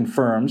Augustine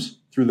confirms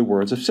through the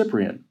words of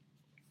Cyprian.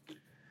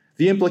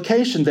 The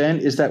implication then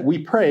is that we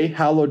pray,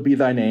 "Hallowed be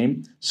thy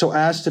name," so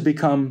as to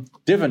become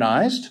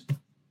divinized,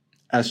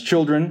 as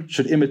children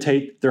should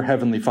imitate their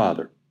heavenly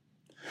Father.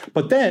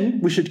 But then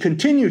we should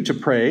continue to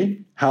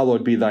pray,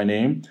 "Hallowed be thy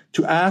name,"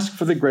 to ask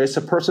for the grace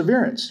of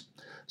perseverance.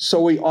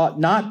 So we ought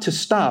not to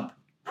stop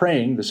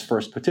praying this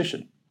first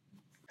petition.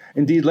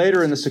 Indeed,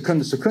 later in the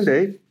Secunda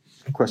Secundae,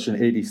 question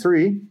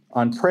 83,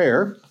 on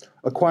prayer,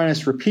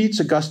 Aquinas repeats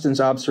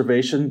Augustine's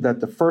observation that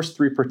the first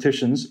three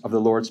petitions of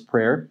the Lord's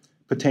Prayer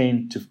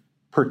pertain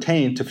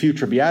to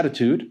future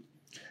beatitude,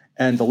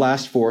 and the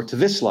last four to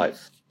this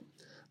life.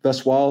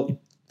 Thus, while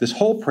this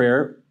whole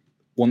prayer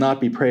will not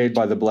be prayed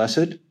by the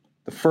blessed,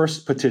 the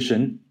first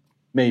petition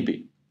may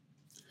be.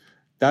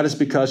 That is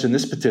because in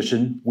this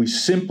petition, we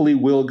simply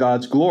will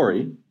God's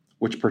glory,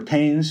 which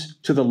pertains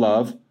to the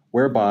love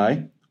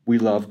whereby we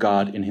love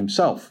God in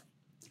himself.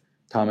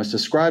 Thomas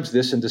describes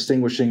this in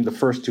distinguishing the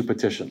first two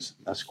petitions.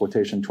 That's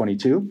quotation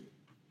 22.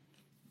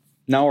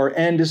 "Now our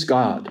end is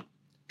God,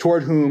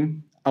 toward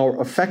whom our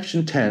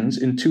affection tends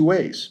in two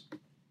ways.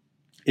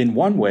 In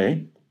one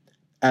way,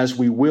 as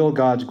we will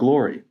God's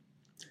glory.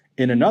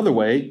 In another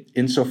way,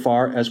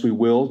 insofar as we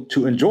will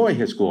to enjoy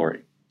his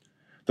glory.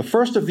 The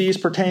first of these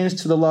pertains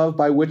to the love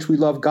by which we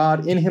love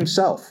God in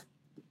himself,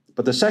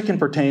 but the second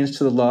pertains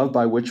to the love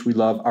by which we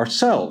love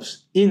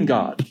ourselves in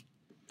God.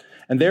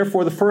 And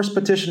therefore the first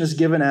petition is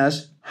given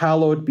as,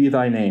 "Hallowed be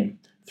thy name,"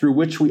 through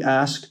which we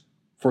ask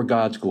for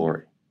God's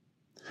glory.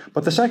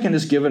 But the second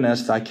is given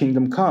as, "Thy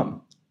kingdom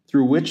come,"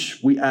 through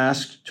which we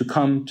ask to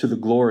come to the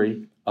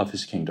glory of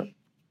his kingdom.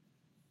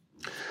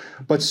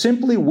 but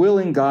simply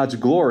willing God's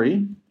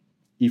glory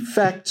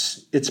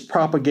effects its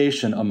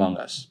propagation among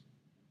us.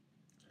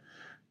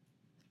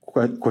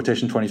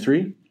 Quotation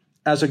 23.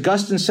 As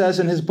Augustine says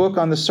in his book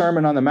on the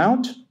Sermon on the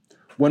Mount,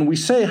 when we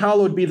say,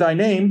 hallowed be thy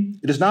name,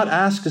 it is not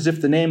asked as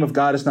if the name of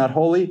God is not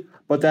holy,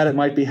 but that it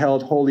might be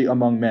held holy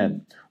among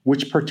men,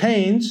 which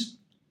pertains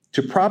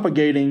to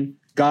propagating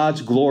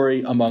God's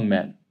glory among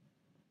men.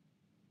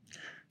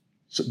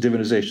 So,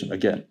 divinization,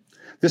 again.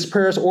 This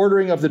prayer's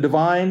ordering of the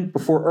divine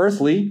before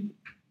earthly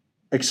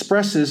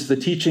expresses the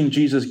teaching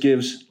Jesus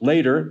gives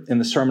later in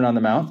the Sermon on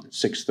the Mount,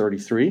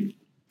 6:33.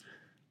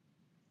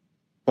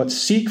 But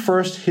seek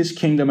first his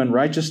kingdom and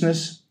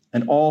righteousness,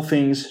 and all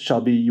things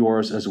shall be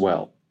yours as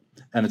well.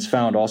 And it's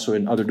found also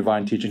in other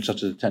divine teachings,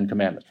 such as the Ten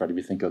Commandments, right? If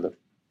you think of the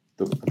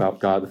about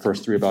God, the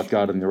first three about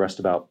God, and the rest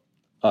about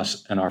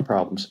us and our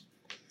problems.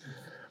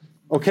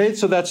 Okay,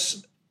 so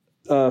that's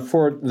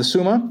for the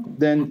Summa.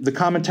 Then the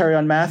commentary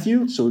on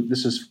Matthew. So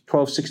this is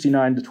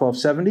 1269 to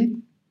 1270.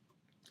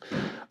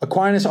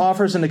 Aquinas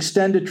offers an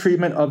extended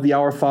treatment of the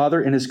Our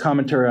Father in his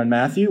commentary on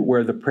Matthew,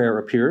 where the prayer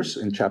appears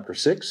in chapter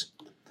 6.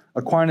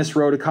 Aquinas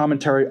wrote a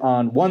commentary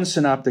on one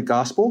synoptic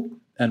gospel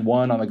and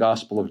one on the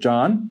Gospel of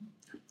John.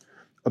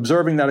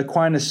 Observing that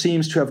Aquinas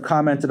seems to have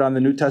commented on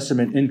the New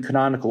Testament in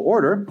canonical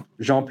order,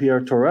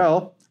 Jean-Pierre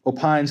Torel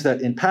opines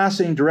that in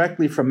passing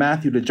directly from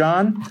Matthew to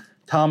John,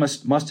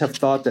 Thomas must have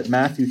thought that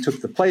Matthew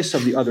took the place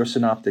of the other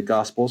synoptic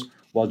gospels,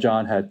 while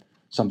John had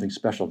something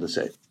special to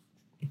say.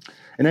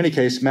 In any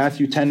case,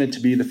 Matthew tended to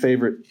be the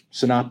favorite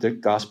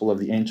synoptic gospel of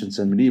the ancients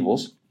and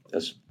medievals.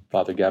 As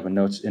Father Gavin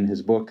notes in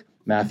his book,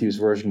 Matthew's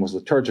version was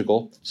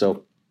liturgical,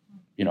 so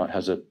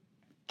it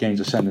gains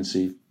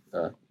ascendancy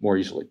more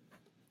easily.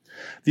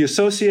 The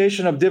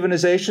association of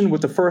divinization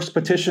with the first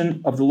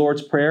petition of the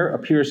Lord's Prayer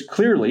appears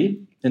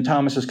clearly in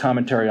Thomas's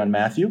commentary on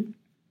Matthew,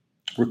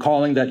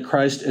 recalling that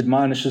Christ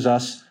admonishes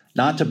us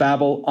not to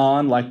babble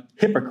on like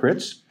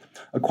hypocrites.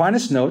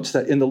 Aquinas notes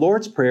that in the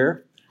Lord's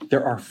Prayer,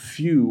 there are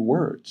few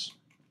words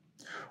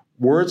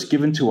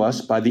given to us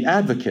by the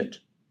advocate,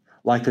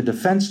 like a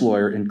defense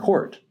lawyer in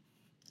court.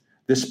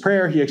 This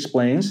prayer, he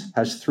explains,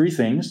 has three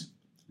things: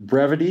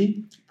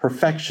 brevity,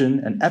 perfection,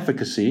 and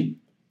efficacy.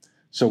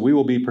 So we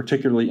will be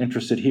particularly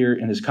interested here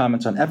in his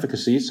comments on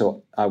efficacy.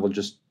 So I will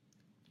just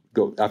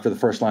go after the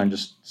first line,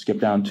 just skip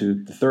down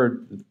to the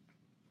third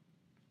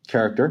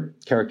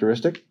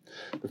characteristic.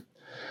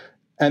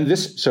 And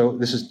this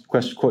is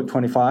quote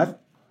 25.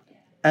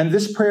 And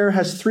this prayer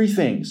has three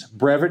things: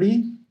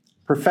 brevity,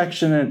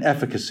 perfection, and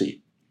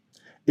efficacy.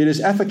 It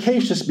is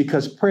efficacious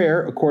because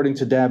prayer, according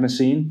to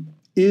Damascene,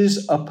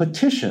 is a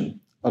petition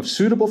of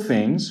suitable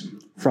things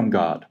from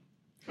God.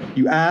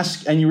 You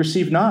ask and you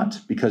receive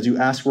not, because you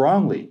ask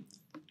wrongly,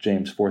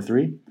 James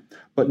 4:3.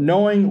 But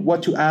knowing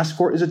what to ask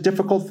for is a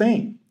difficult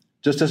thing,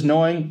 just as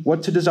knowing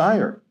what to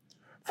desire.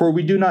 For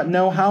we do not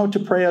know how to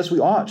pray as we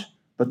ought,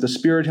 but the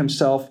Spirit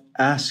himself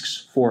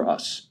asks for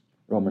us,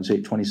 Romans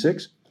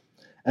 8:26.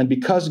 And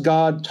because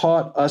God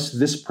taught us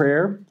this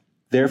prayer,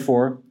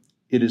 therefore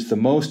it is the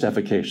most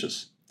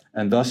efficacious.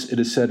 And thus it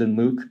is said in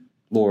Luke,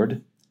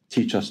 Lord,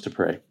 teach us to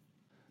pray.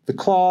 The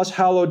clause,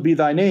 hallowed be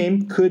thy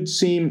name, could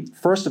seem,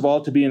 first of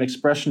all, to be an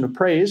expression of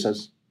praise,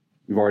 as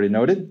we've already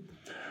noted.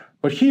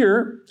 But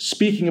here,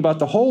 speaking about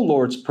the whole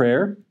Lord's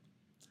Prayer,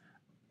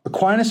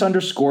 Aquinas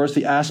underscores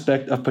the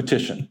aspect of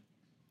petition.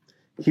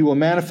 He will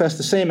manifest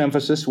the same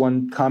emphasis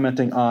when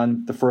commenting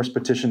on the first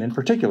petition in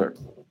particular.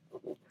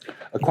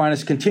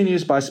 Aquinas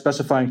continues by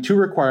specifying two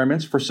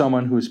requirements for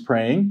someone who is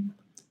praying,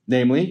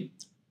 namely,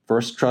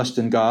 first, trust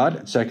in God,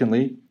 and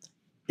secondly,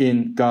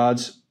 in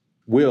God's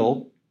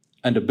will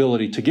and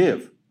ability to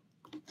give.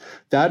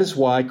 That is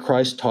why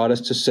Christ taught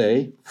us to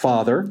say,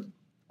 Father,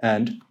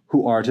 and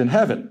who art in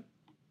heaven.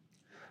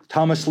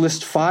 Thomas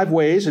lists 5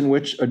 ways in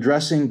which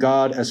addressing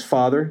God as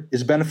Father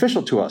is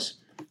beneficial to us.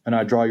 And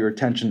I draw your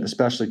attention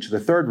especially to the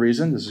third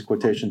reason. This is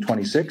quotation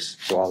 26,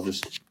 so I'll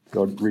just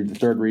go read the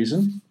third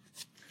reason.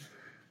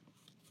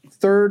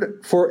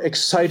 Third, for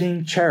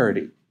exciting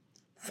charity.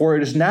 For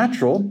it is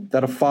natural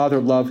that a father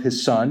love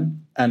his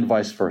son and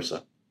vice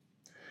versa.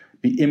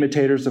 Be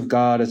imitators of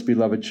God as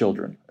beloved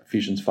children,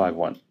 Ephesians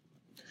 5:1.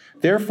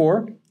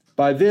 Therefore,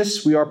 by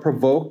this we are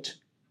provoked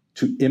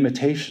to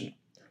imitation.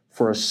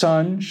 For a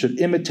son should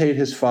imitate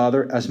his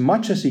father as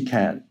much as he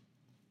can.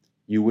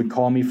 You would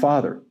call me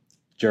father,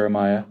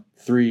 Jeremiah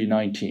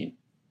 3:19.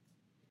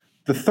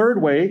 The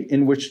third way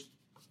in which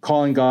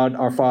calling God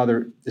our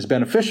Father is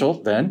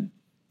beneficial, then,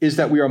 is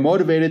that we are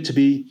motivated to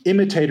be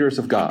imitators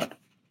of God.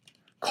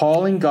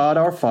 Calling God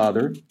our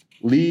Father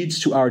leads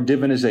to our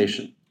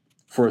divinization,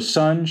 for a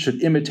son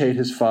should imitate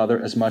his father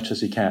as much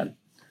as he can.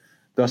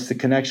 Thus, the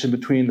connection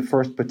between the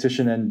first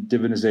petition and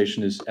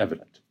divinization is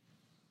evident.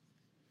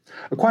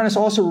 Aquinas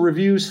also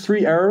reviews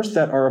 3 errors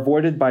that are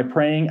avoided by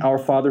praying Our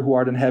Father who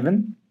art in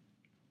heaven.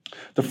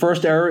 The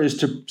first error is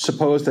to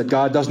suppose that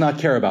God does not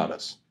care about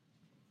us.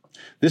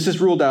 This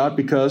is ruled out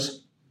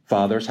because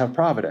fathers have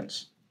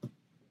providence.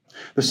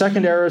 The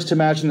second error is to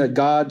imagine that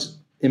God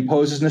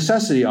imposes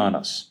necessity on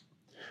us.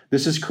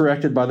 This is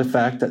corrected by the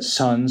fact that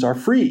sons are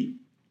free.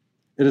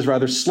 It is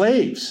rather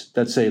slaves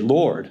that say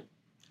Lord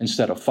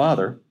instead of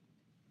Father.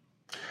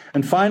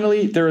 And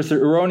finally, there is the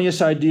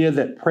erroneous idea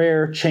that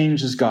prayer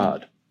changes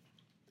God.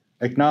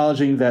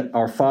 Acknowledging that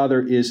our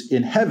Father is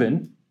in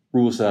heaven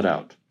rules that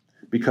out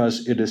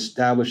because it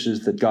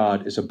establishes that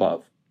God is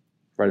above.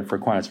 Right? For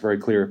Aquinas, very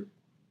clear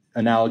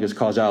analogous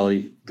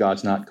causality.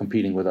 God's not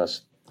competing with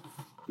us.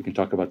 We can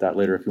talk about that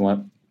later if you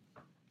want.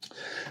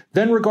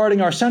 Then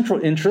regarding our central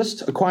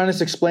interest,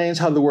 Aquinas explains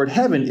how the word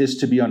heaven is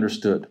to be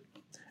understood.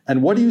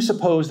 And what do you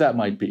suppose that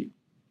might be?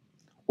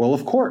 Well,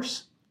 of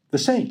course, the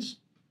saints.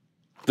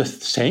 The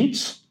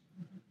saints?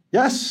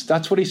 Yes,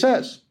 that's what he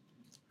says.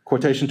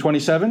 Quotation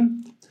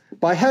 27,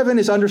 by heaven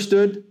is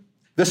understood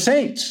the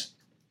saints.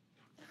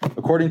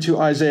 According to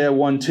Isaiah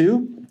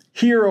 1:2,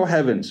 hear, O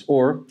heavens,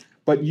 or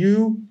but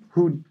you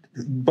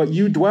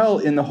dwell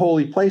in the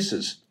holy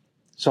places,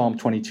 Psalm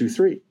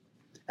 22:3.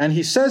 And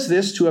he says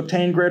this to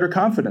obtain greater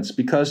confidence,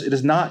 because it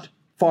is not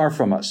far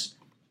from us.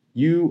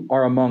 You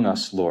are among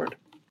us, Lord.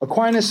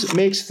 Aquinas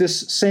makes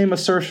this same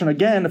assertion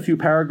again a few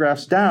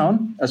paragraphs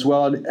down, as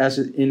well as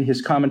in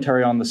his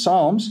commentary on the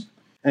Psalms,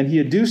 and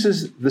he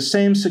adduces the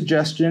same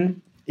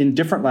suggestion in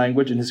different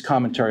language in his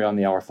commentary on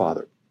the Our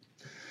Father.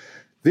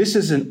 This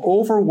is an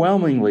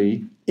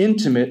overwhelmingly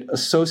intimate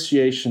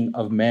association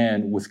of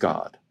man with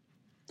God.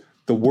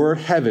 The word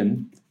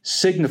heaven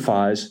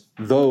signifies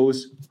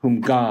those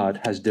whom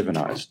God has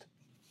divinized.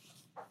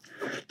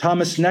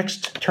 Thomas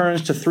next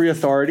turns to three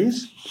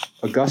authorities,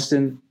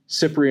 Augustine,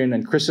 Cyprian,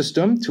 and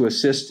Chrysostom, to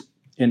assist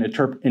in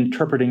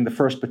interpreting the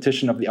first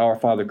petition of the Our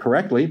Father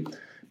correctly,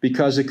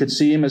 because it could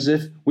seem as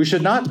if we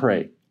should not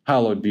pray,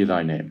 hallowed be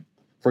thy name.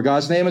 For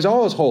God's name is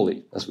always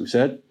holy, as we've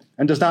said,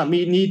 and does not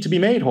need to be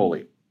made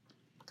holy.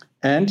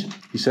 And,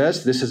 he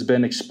says, this has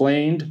been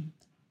explained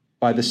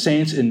by the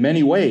saints in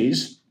many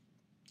ways,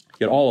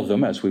 yet all of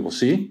them, as we will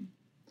see,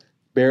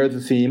 bear the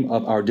theme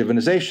of our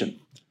divinization.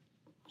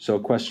 So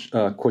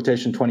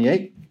quotation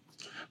 28.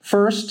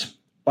 First,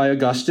 by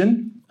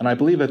Augustine, and I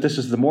believe that this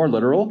is the more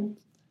literal,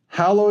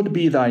 hallowed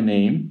be thy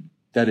name,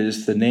 that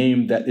is, the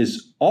name that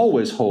is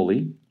always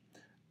holy,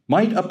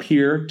 might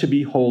appear to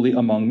be holy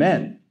among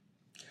men.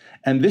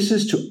 And this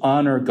is to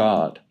honor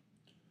God.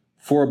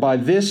 For by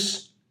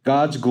this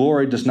God's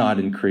glory does not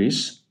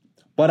increase,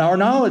 but our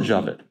knowledge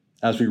of it,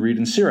 as we read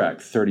in Sirach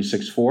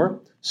 36:4.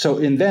 So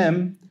in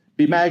them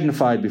be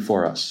magnified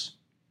before us.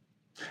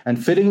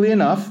 And fittingly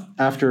enough,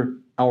 after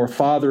our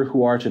Father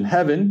who art in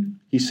heaven,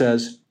 he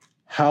says,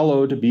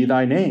 hallowed be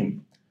thy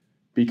name,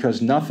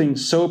 because nothing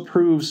so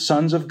proves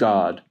sons of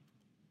God,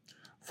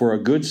 for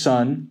a good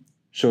son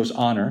shows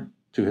honor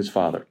to his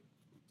father.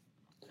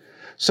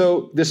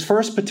 So this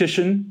first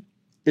petition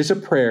is a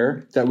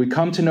prayer that we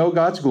come to know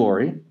God's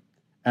glory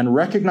and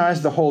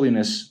recognize the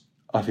holiness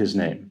of his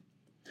name.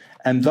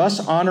 And thus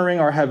honoring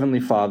our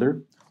Heavenly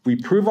Father, we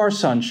prove our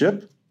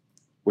sonship,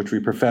 which we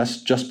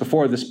profess just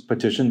before this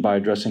petition by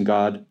addressing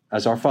God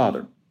as our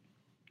Father.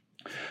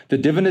 The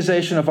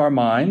divinization of our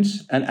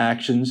minds and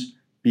actions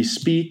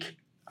bespeak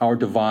our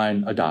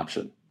divine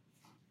adoption.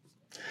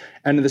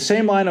 And in the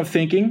same line of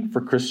thinking, for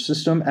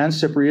Chrysostom and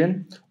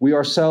Cyprian, we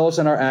ourselves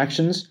and our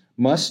actions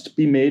must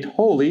be made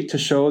holy to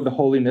show the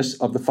holiness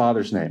of the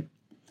Father's name.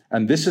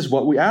 And this is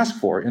what we ask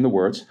for in the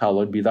words,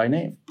 hallowed be thy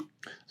name.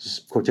 This is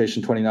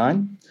quotation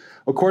 29.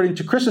 According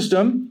to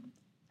Chrysostom,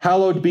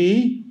 hallowed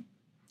be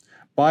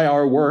by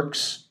our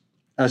works,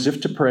 as if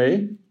to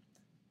pray,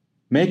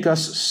 make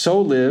us so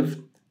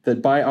live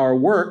that by our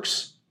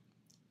works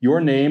your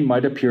name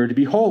might appear to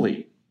be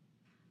holy,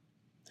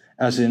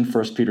 as in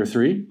 1 Peter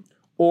 3.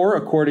 Or,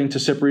 according to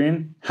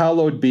Cyprian,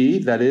 hallowed be,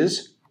 that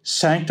is,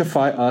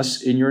 sanctify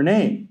us in your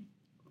name,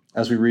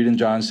 as we read in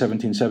John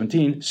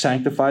 17:17,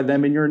 sanctify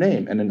them in your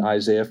name, and in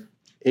Isaiah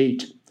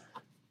 8,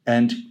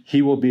 and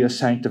he will be a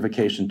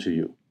sanctification to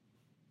you.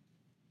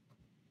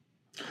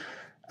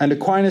 And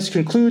Aquinas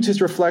concludes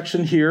his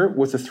reflection here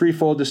with a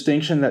threefold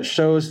distinction that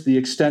shows the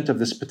extent of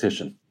this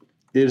petition.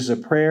 It is a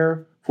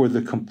prayer for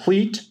the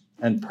complete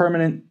and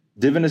permanent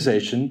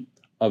divinization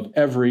of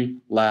every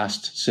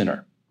last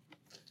sinner.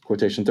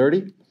 Quotation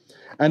 30.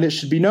 And it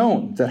should be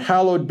known that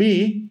hallowed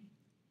be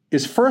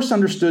is first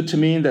understood to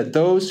mean that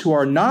those who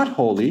are not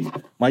holy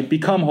might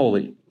become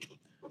holy.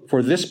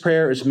 For this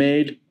prayer is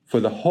made for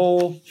the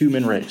whole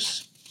human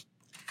race.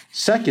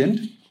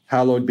 Second,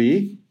 hallowed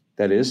be,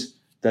 that is,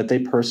 that they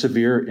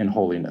persevere in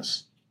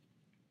holiness.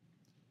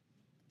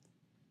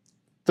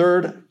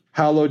 Third,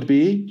 hallowed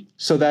be,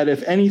 so that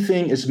if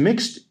anything is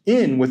mixed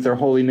in with their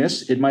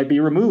holiness, it might be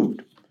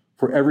removed.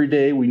 For every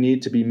day we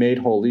need to be made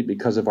holy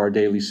because of our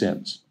daily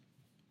sins.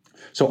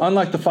 So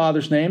unlike the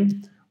Father's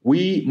name,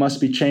 we must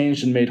be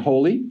changed and made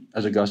holy,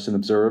 as Augustine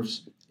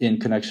observes in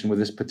connection with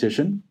this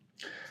petition.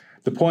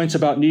 The points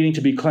about needing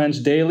to be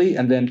cleansed daily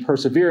and then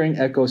persevering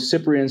echo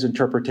Cyprian's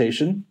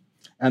interpretation,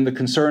 and the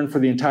concern for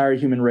the entire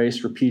human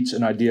race repeats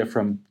an idea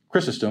from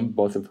Chrysostom,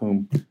 both of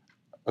whom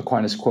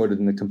Aquinas quoted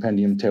in the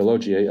Compendium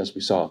Theologiae, as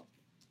we saw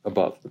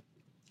above.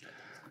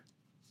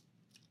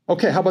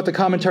 Okay, how about the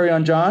commentary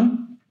on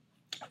John?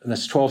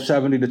 That's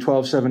 1270 to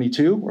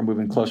 1272. We're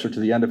moving closer to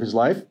the end of his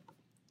life.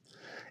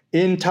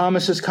 In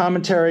Thomas's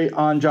commentary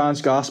on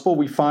John's Gospel,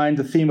 we find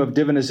the theme of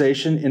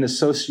divinization in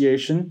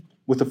association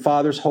with the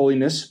Father's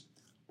holiness,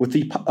 with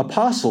the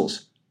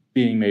apostles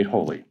being made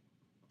holy.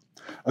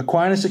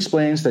 Aquinas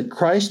explains that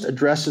Christ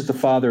addresses the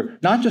Father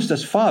not just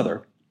as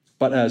Father,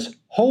 but as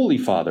Holy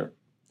Father,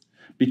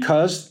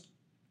 because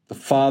the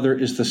Father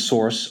is the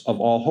source of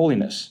all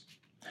holiness.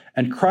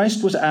 And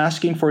Christ was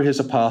asking for his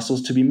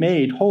apostles to be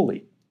made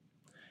holy.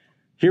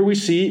 Here we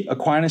see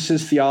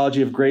Aquinas'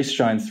 theology of grace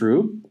shine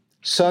through.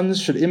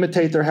 Sons should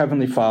imitate their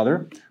heavenly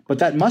Father, but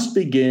that must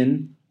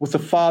begin with the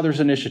Father's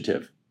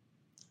initiative.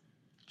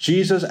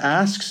 Jesus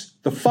asks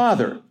the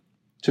Father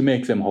to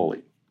make them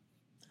holy.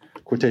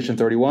 Quotation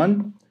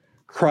 31,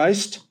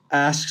 Christ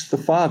asks the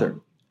Father,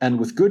 and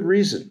with good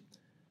reason,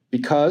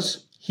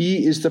 because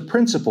he is the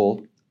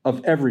principle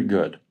of every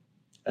good.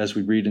 As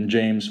we read in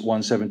James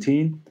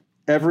 1:17,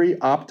 every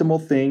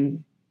optimal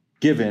thing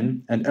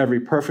given and every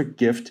perfect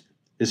gift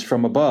is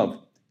from above,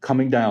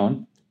 coming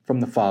down from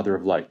the Father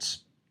of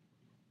lights.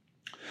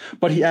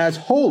 But he adds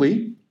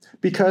holy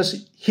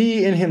because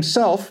he in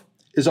himself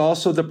is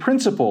also the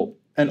principle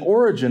and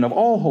origin of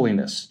all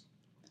holiness.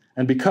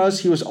 And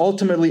because he was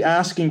ultimately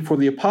asking for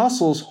the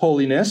apostles'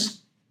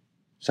 holiness,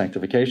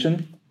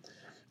 sanctification,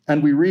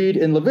 and we read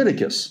in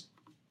Leviticus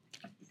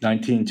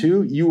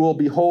 19:2, you will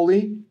be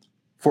holy,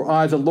 for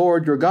I, the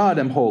Lord your God,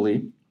 am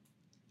holy.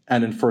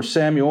 And in 1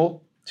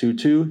 Samuel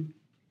 2:2,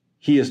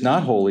 he is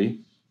not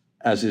holy,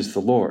 as is the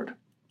Lord.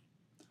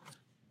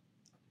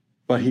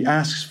 But he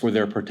asks for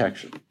their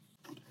protection.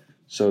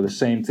 So the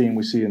same theme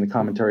we see in the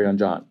commentary on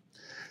John.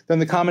 Then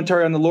the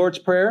commentary on the Lord's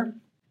Prayer,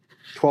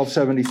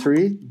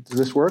 1273, does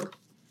this work?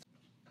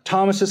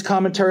 Thomas's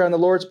commentary on the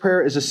Lord's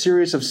Prayer is a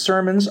series of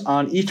sermons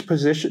on each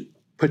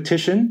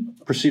petition,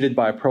 preceded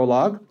by a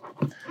prologue.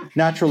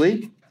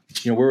 Naturally,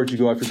 where would you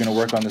go if you're going to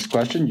work on this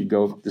question? You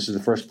go, this is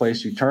the first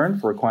place you turn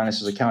for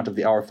Aquinas' account of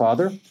the Our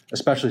Father,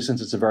 especially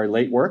since it's a very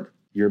late work,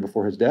 a year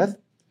before his death.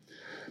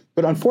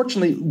 But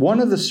unfortunately,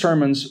 one of the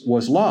sermons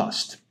was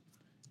lost.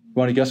 You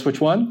want to guess which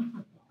one?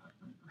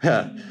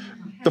 Yeah,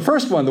 the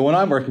first one, the one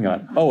I'm working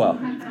on. Oh, well.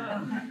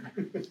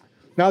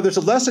 Now, there's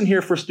a lesson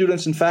here for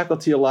students and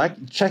faculty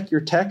alike. Check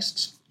your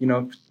texts.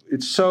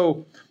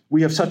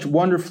 We have such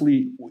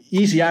wonderfully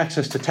easy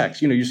access to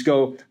text. You just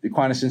go, the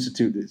Aquinas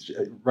Institute,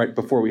 right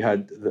before we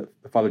had the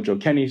Father Joe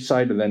Kenny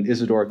site, and then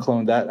Isadora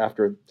cloned that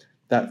after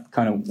that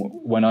kind of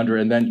went under.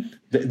 And then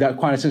the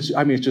Aquinas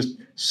Institute, it's just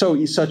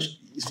such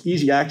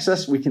easy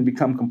access, we can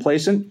become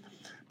complacent.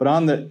 But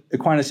on the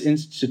Aquinas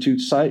Institute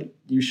site,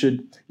 you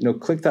should,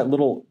 click that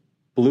little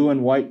blue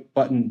and white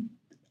button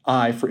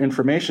I for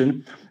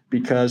information,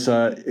 because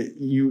if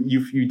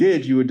you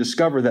did, you would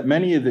discover that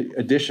many of the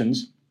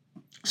editions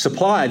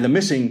supply the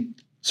missing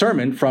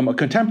sermon from a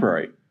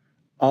contemporary,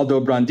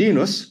 Aldo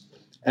Brandinus,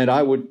 and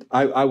I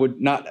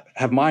would not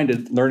have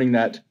minded learning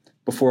that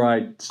before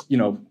I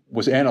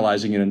was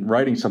analyzing it and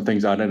writing some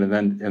things on it, and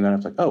then I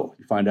was like, oh,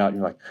 you find out, and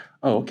you're like,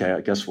 oh, okay,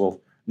 I guess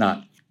we'll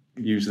not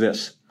use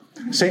this.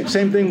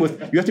 Same thing with,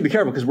 you have to be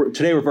careful, because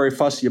today we're very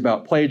fussy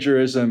about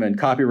plagiarism and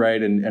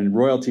copyright and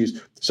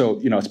royalties. So,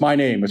 it's my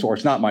name or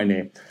it's not my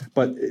name.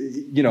 But,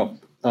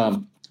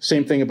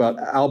 same thing about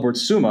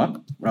Albert's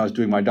Summa when I was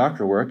doing my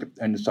doctoral work.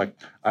 And it's like,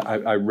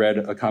 I read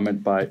a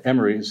comment by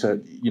Emery who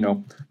said,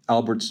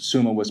 Albert's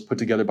Summa was put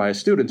together by his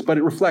students, but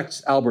it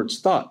reflects Albert's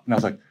thought. And I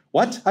was like,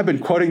 what? I've been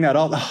quoting that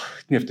all. Oh,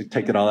 you have to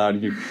take it all out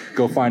and you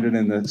go find it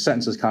in the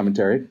Sentences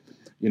commentary.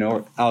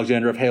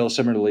 Alexander of Hale,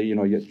 similarly,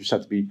 you just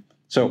have to be,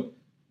 so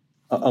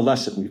a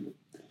lesson.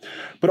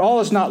 But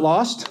all is not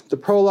lost. The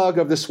prologue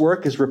of this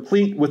work is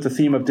replete with the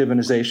theme of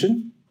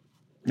divinization.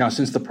 Now,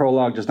 since the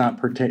prologue does not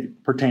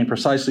pertain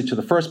precisely to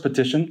the first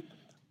petition,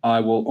 I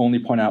will only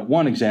point out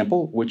one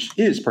example, which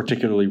is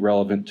particularly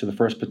relevant to the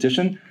first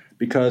petition,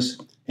 because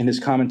in his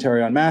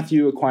commentary on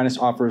Matthew, Aquinas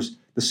offers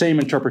the same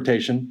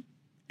interpretation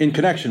in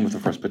connection with the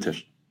first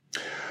petition.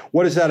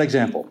 What is that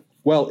example?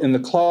 Well, in the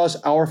clause,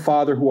 Our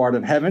Father who art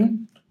in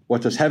heaven,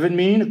 what does heaven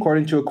mean?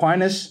 According to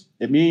Aquinas,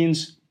 it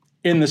means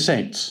in the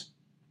saints.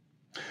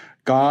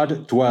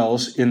 God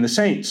dwells in the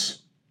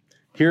saints.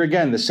 Here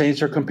again, the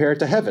saints are compared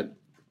to heaven.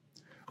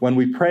 When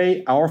we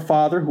pray, Our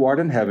Father who art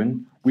in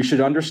heaven, we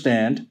should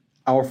understand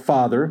Our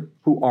Father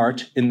who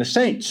art in the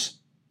saints.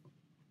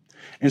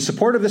 In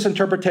support of this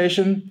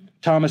interpretation,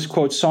 Thomas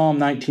quotes Psalm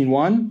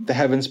 19:1, the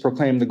heavens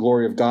proclaim the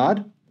glory of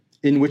God,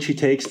 in which he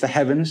takes the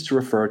heavens to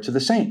refer to the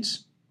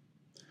saints.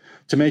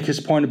 To make his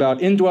point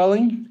about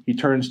indwelling, he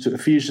turns to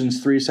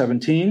Ephesians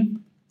 3:17,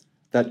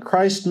 that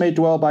Christ may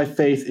dwell by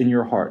faith in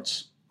your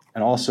hearts,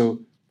 and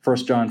also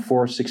 1 John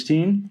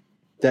 4:16,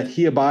 that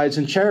he abides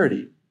in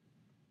charity.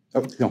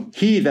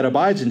 He that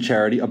abides in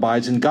charity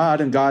abides in God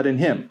and God in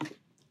him.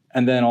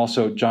 And then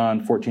also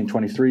John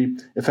 14:23,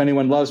 if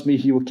anyone loves me,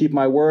 he will keep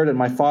my word, and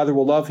my Father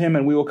will love him,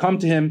 and we will come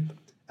to him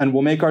and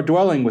will make our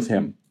dwelling with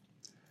him.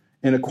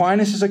 In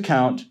Aquinas'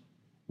 account,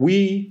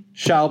 we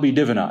shall be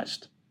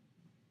divinized.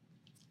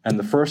 And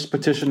the first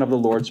petition of the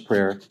Lord's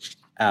Prayer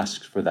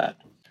asks for that.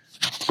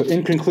 So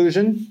in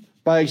conclusion,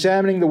 By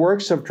examining the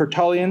works of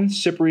Tertullian,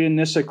 Cyprian,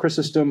 Nyssa,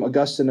 Chrysostom,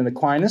 Augustine, and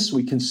Aquinas,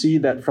 we can see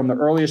that from the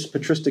earliest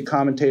patristic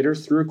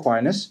commentators through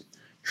Aquinas,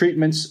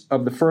 treatments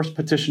of the first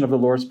petition of the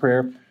Lord's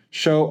Prayer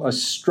show a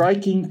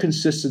striking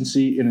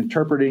consistency in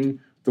interpreting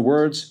the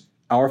words,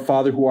 "Our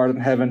Father who art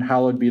in heaven,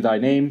 hallowed be thy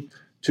name,"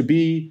 to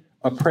be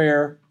a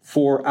prayer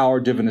for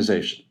our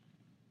divinization.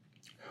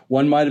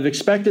 One might have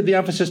expected the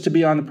emphasis to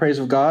be on the praise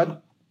of God,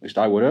 at least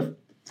I would have,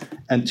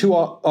 and two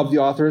of the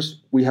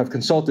authors we have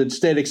consulted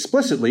state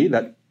explicitly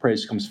that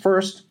praise comes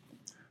first.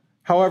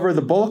 However,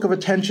 the bulk of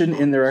attention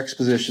in their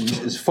expositions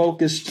is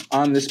focused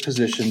on this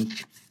position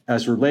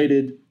as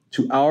related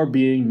to our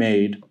being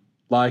made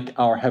like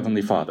our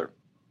Heavenly Father.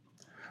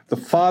 The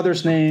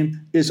Father's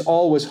name is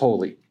always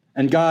holy,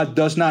 and God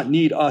does not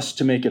need us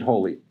to make it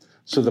holy.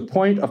 So the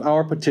point of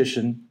our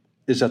petition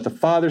is that the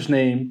Father's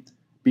name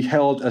be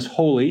held as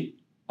holy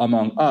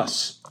among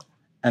us,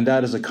 and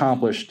that is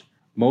accomplished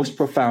most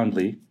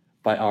profoundly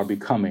by our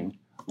becoming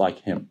like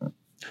Him.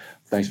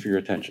 Thanks for your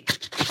attention.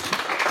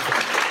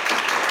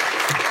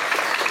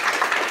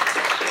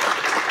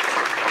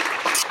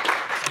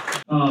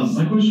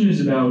 My question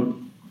is about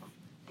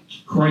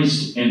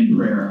Christ and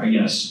prayer, I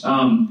guess.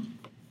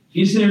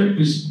 Is there,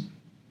 because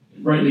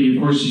rightly,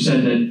 of course, you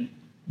said that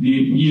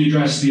you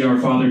address the Our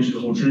Father to the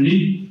whole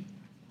Trinity.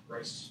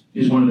 Christ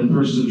is one of the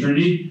persons of the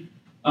Trinity.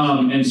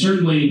 And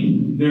certainly,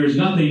 there is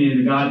nothing in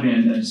the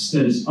God-man that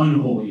is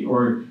unholy,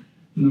 or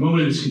from the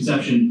moment of his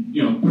conception,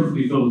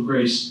 perfectly filled with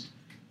grace.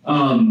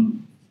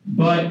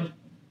 But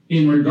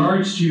in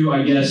regards to,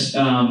 I guess,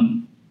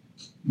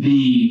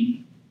 the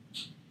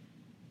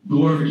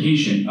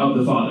glorification of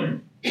the Father,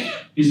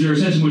 is there a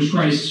sense in which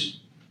Christ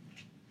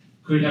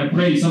could have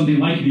prayed something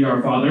like the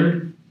Our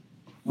Father,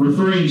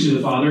 referring to the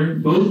Father,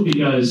 both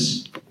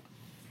because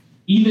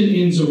even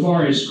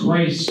insofar as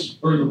Christ,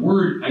 or the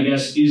Word, I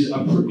guess, is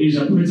a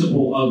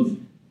principle of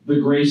the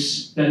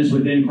grace that is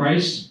within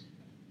Christ,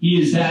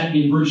 He is that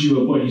in virtue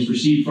of what He's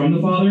received from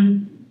the Father.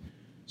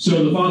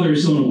 So the Father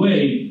is still, in a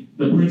way,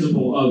 the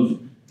principle of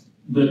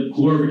the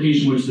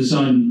glorification which the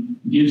Son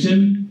gives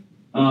Him.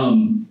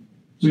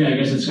 I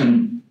guess that's kind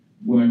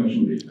of what my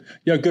question would be.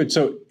 Yeah, good.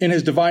 So in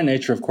His divine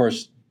nature, of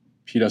course,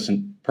 He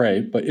doesn't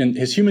pray, but in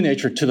His human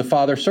nature, to the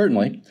Father,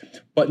 certainly,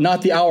 but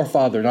not the Our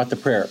Father, not the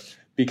prayer,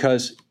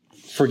 because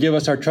forgive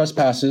us our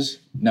trespasses,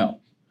 no,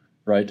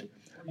 right?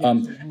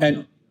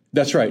 And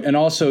that's right. And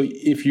also,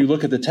 if you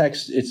look at the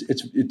text,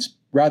 it's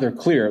rather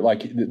clear.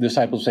 Like the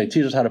disciples say,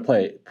 "Teach us how to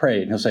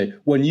pray," and He'll say,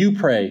 "When you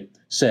pray,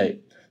 say."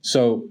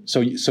 So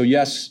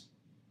yes,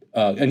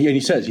 and he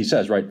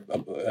says right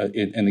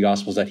in the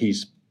Gospels that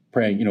He's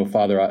praying,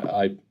 Father,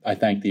 I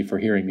thank Thee for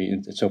hearing me,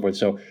 and so forth.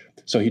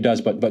 So He does,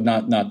 but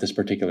not this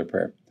particular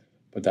prayer.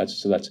 But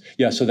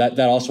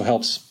that also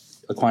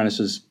helps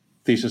Aquinas'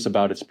 thesis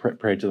about its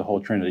prayer to the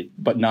whole Trinity,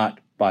 but not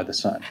by the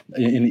Son,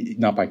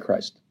 not by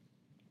Christ.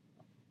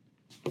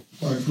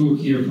 Cool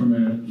here from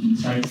the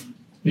side.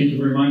 Thank you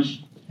very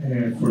much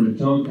for the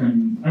talk.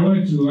 And I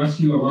wanted to ask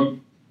you about,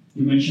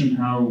 you mentioned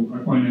how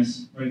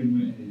Aquinas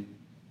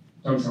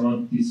talks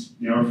about the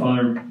Our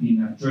Father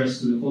being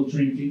addressed to the whole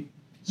Trinity.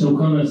 So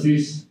how does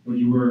this, what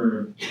you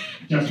were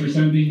just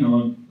presenting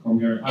about how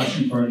we are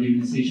asking for our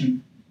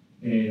divinization,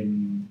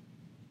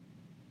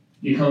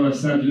 how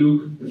does that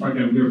look, the fact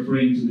that we are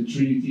praying to the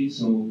Trinity?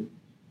 So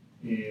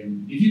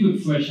if you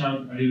could flesh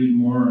out a little bit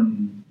more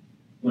on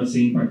what's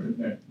the impact of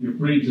that. We're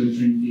praying to the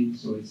Trinity,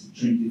 so it's the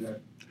Trinity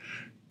that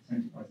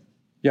sanctifies it.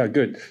 Yeah,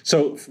 good.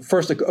 So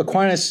first,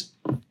 Aquinas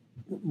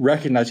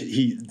recognized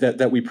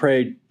that we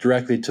pray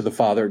directly to the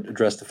Father,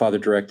 address the Father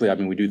directly. I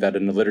mean, we do that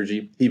in the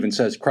liturgy. He even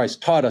says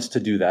Christ taught us to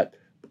do that,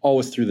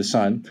 always through the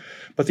Son.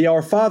 But the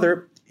Our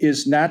Father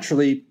is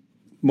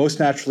most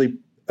naturally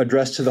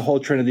addressed to the whole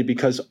Trinity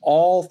because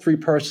all three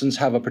persons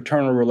have a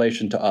paternal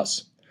relation to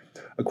us.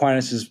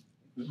 Aquinas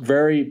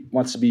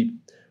wants to be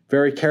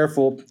very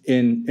careful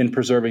in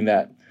preserving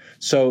that.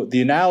 So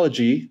the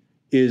analogy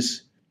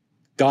is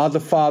God the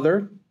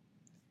Father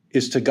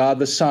is to God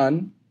the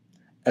Son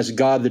as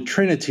God the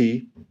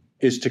Trinity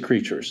is to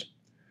creatures.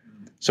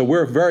 So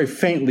we're very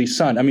faintly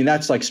Son. I mean,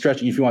 that's like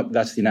stretching, if you want,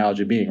 that's the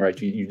analogy being, right?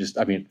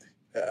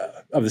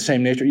 Of the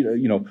same nature,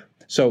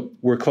 so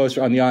we're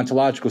closer on the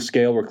ontological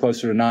scale, we're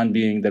closer to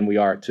non-being than we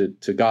are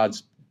to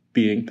God's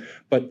being.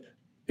 But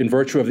in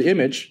virtue of the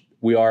image,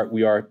 we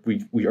are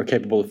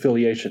capable of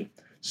filiation.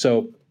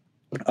 So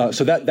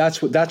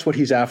that's what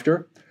he's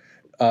after.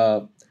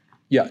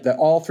 That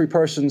all three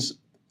persons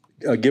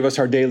give us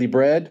our daily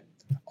bread.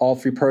 All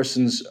three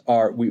persons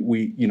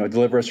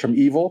deliver us from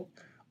evil.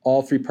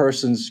 All three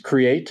persons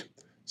create.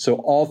 So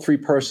all three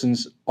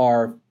persons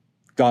are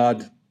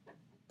God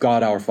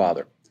our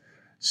Father.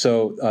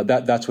 So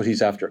that's what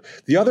he's after.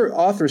 The other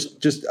authors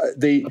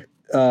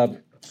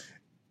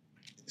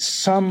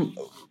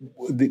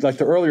like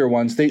the earlier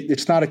ones,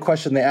 it's not a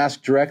question they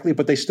ask directly,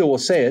 but they still will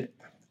say it.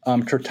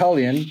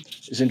 Tertullian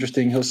is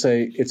interesting. He'll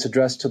say it's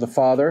addressed to the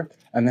Father,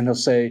 and then he'll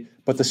say,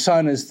 but the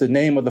Son is the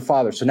name of the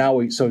Father. So now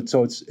it's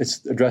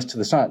addressed to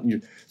the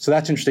Son. So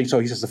that's interesting. So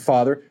he says the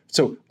Father.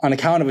 So on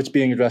account of it's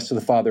being addressed to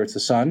the Father, it's the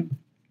Son.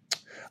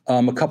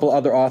 A couple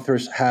other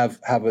authors have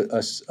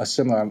a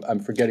similar. I'm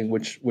forgetting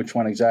which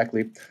one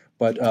exactly,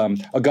 but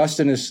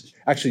Augustine is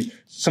actually,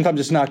 sometimes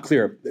it's not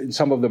clear. In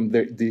some of them,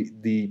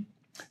 the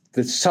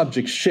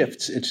subject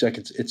shifts. It's like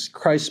it's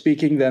Christ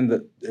speaking,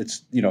 then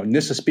it's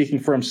Nyssa speaking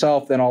for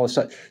himself, then all of a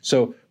sudden.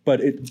 So,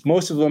 but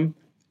most of them,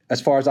 as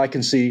far as I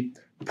can see,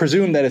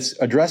 presume that it's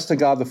addressed to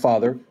God the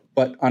Father,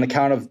 but on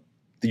account of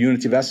the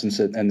unity of essence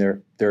and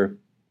their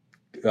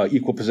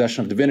equal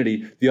possession of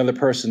divinity, the other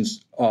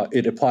persons,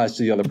 it applies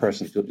to the other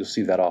persons. You'll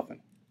see that often.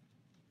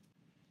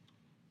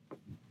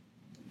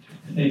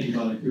 Thank you,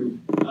 Father Koo.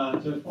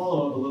 To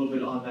follow up a little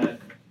bit on that,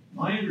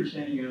 my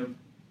understanding of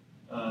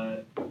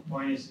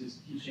Aquinas'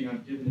 teaching on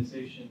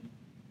divinization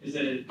is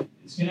that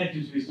it's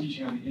connected to his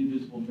teaching on the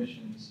invisible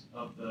missions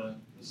of the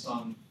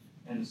Son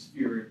and the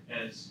Spirit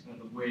as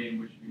kind of the way in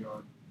which we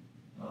are,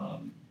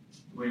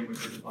 the way in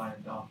which our divine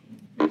adoption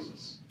makes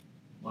us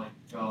like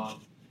God.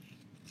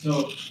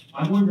 So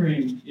I'm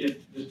wondering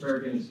if this prayer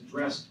again is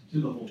addressed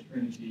to the whole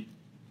Trinity,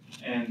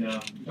 and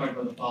we talked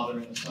about the Father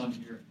and the Son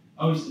here.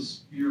 How is the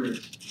Spirit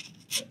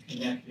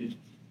connected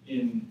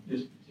in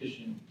this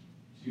petition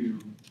to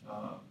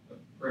a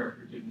prayer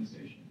for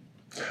divinization?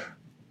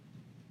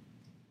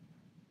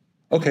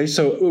 Okay,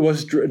 so it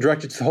was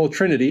directed to the whole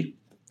Trinity.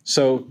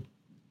 So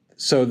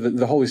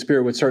the Holy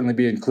Spirit would certainly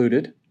be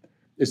included.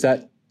 Is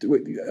that? I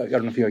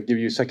don't know if I'll give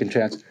you a second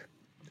chance.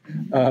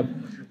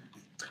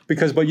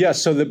 But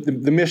yes, so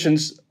the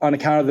missions, on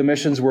account of the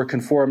missions, were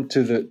conformed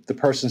to the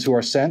persons who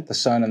are sent, the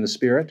Son and the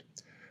Spirit.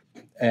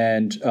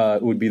 And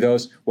it would be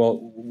those,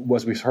 well,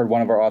 as we heard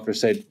one of our authors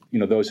say,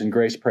 those in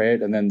grace pray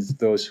it, and then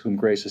those whom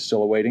grace is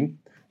still awaiting.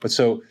 But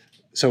so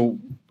to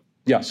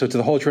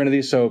the whole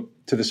Trinity, so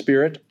to the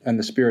Spirit, and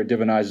the Spirit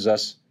divinizes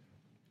us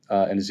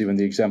and is even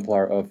the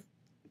exemplar of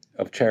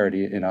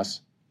charity in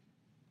us.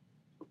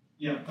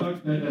 Yeah,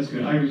 that's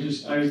good. I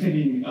was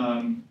thinking,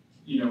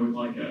 with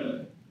like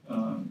a,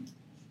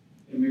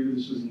 and maybe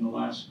this was in the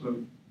last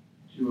quote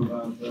too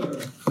about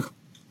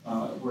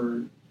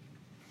where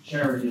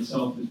charity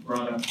itself is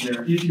brought up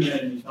there. If you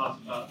had any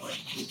thoughts about like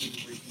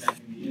specifically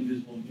connecting the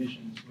invisible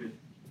missions with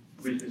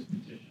this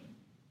petition.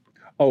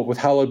 Oh, with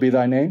hallowed be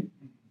thy name?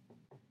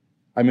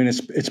 I mean,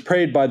 it's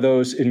prayed by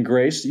those in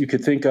grace. You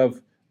could think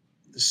of,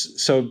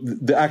 so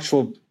the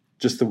actual,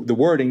 just the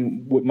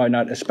wording might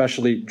not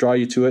especially draw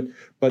you to it,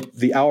 but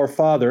the Our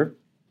Father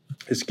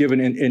is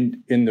given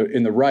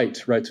in the rite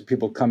to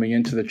people coming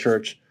into the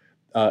church.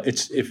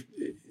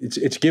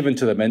 It's given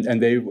to them,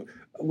 and they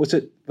was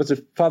it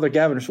Father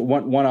Gavin?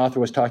 One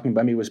author was talking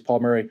about me, was Paul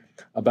Murray,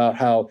 about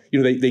how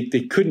they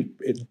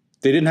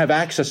didn't have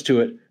access to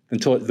it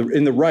until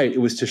in the rite it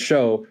was to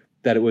show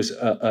that it was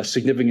a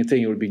significant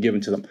thing. It would be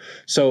given to them.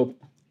 So,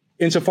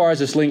 insofar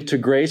as it's linked to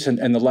grace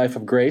and the life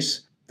of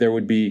grace, there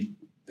would be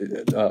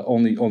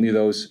only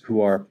those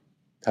who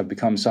have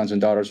become sons and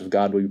daughters of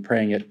God will be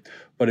praying it.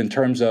 But in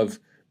terms of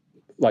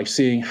like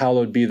seeing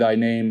hallowed be thy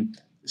name,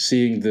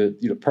 seeing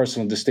the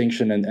personal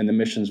distinction and the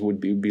missions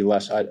would be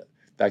less.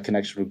 That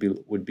connection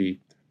would be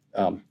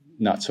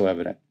not so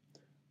evident.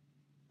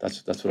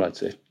 That's what I'd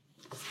say.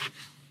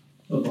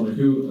 Well, Father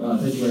Koo,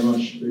 thank you very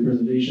much for your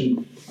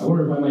presentation. I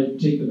wonder if I might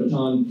take the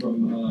baton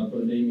from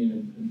Brother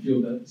Damien and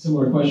field a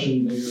similar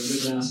question, maybe a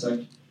different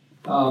aspect.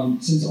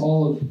 Since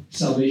all of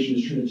salvation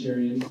is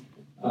Trinitarian,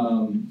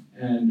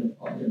 and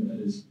that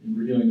is in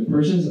revealing the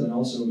persons, and then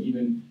also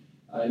even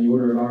in the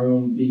order of our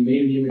own being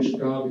made in the image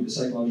of God with the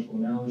psychological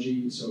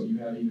analogy, so you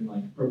have even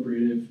like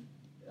appropriative,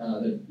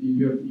 that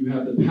you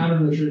have the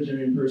pattern of the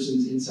Trinitarian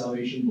persons in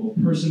salvation, both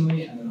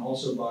personally and then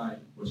also by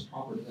what's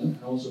proper to them,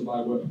 and also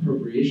by what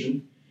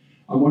appropriation.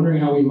 I'm wondering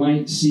how we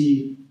might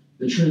see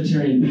the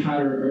Trinitarian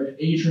pattern, or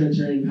a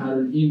Trinitarian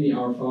pattern in the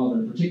Our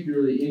Father,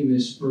 particularly in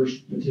this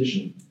first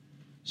petition.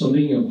 So I'm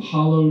thinking of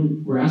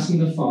hallowed, we're asking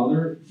the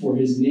Father for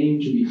his name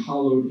to be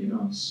hallowed in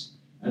us.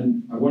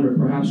 And I wonder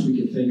perhaps we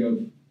could think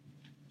of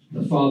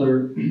the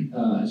Father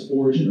as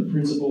origin or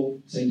principle,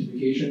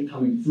 sanctification,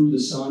 coming through the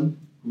Son,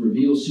 who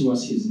reveals to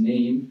us his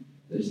name,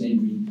 that his name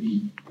would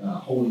be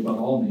holy above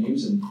all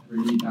names, and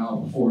every knee bow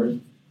before it.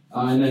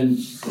 And then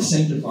the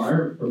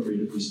sanctifier,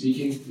 appropriatively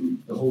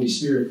speaking, the Holy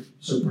Spirit.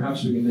 So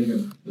perhaps we can think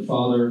of the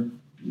Father,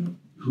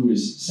 who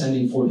is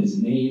sending forth his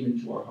name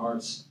into our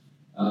hearts,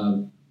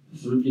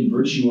 in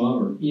virtue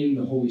of or in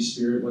the Holy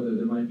Spirit, whether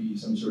there might be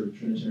some sort of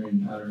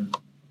Trinitarian pattern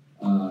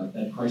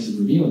that Christ is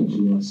revealing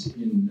to us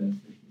in that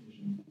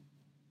tradition.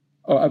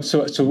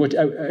 So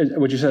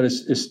what you said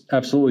is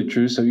absolutely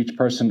true. So each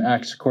person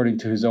acts according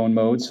to his own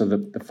mode. So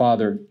the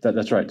Father,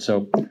 that's right.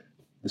 So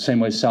the same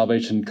way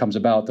salvation comes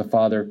about, the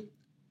Father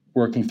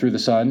working through the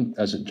Son,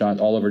 as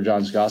all over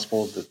John's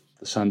Gospel, the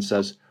Son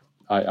says,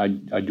 I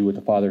do what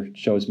the Father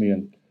shows me,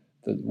 and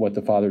what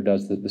the Father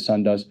does, the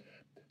Son does.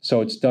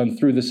 So it's done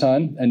through the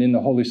Son and in the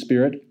Holy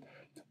Spirit.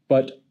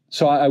 But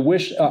so I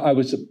wish I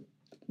was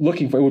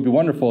looking for, it would be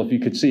wonderful if you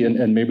could see,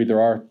 and maybe there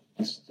are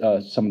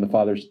some of the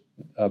fathers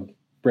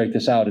break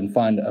this out and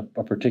find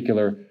a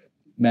particular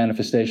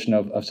manifestation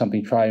of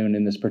something triune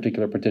in this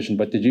particular petition.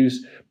 But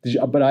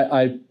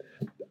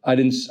I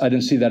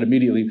didn't see that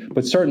immediately.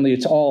 But certainly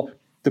it's all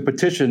the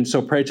petition,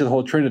 so pray to the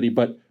whole Trinity,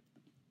 but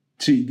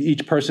to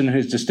each person in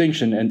his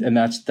distinction, and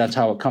that's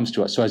how it comes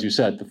to us. So as you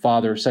said, the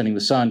Father sending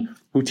the Son,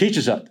 who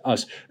teaches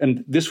us.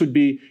 And this would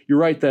be, you're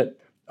right that,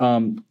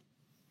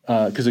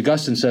 because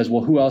Augustine says,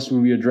 well, who else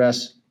would we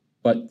address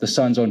but the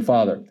Son's own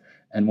Father?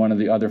 And one of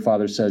the other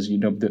fathers says,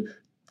 that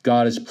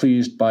God is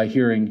pleased by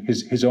hearing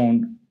his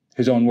own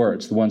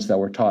words, the ones that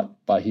were taught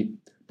by him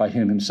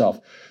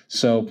himself.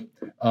 So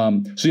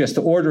yes,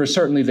 the order is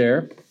certainly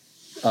there.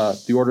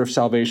 The order of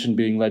salvation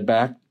being led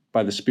back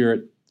by the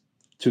Spirit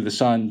to the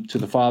Son, to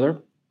the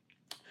Father.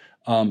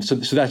 So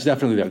that's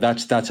definitely there.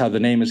 That's how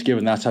the name is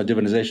given. That's how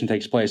divinization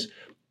takes place.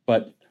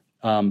 But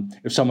I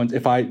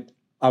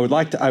would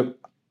like to,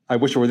 I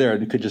wish it were there.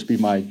 It could just be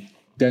my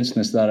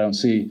denseness that I don't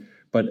see.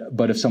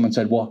 But if someone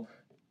said, well,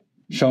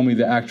 show me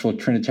the actual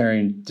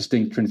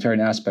distinct Trinitarian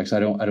aspects, I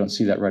don't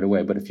see that right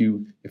away. But if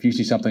you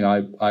see something,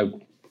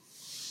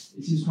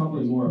 it seems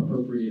probably more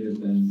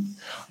appropriated than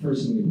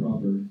personally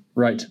proper.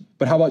 Right.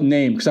 But how about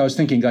name? Because I was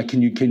thinking, like,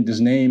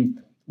 does name?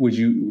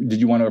 Did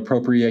you want to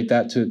appropriate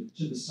that to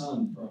the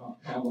Son,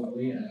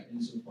 probably,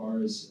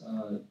 insofar as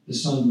the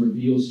Son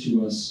reveals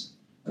to us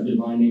a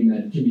divine name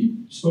that can be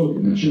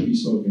spoken, that should be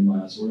spoken by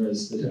us,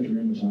 whereas the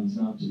Tetragrammaton is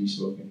not to be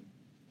spoken.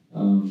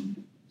 In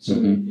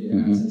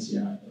that sense,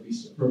 at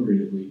least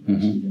appropriately, we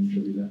can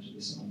attribute that to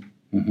the Son.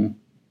 Mm-hmm.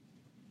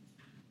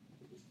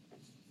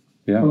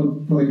 Yeah.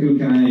 Well, Father,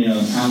 can I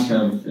ask,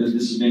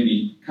 this is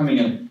maybe coming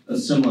at a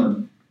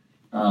similar,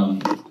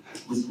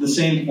 the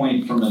same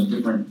point from a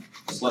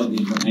slightly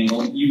different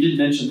angle. You did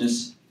mention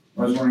this.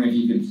 I was wondering if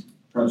you could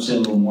perhaps say a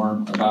little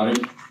more about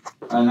it.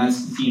 And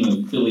that's the theme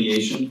of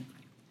filiation.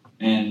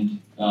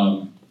 And,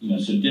 so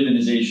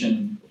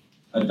divinization,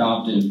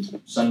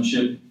 adoptive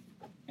sonship,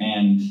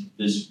 and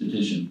this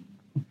petition.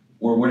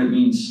 Or what it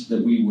means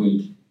that we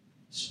would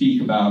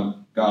speak about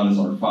God as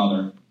our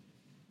Father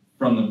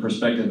from the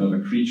perspective of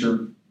a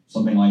creature,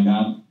 something like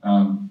that.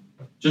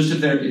 Just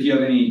if you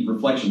have any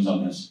reflections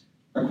on this.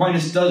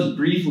 Aquinas does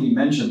briefly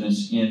mention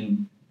this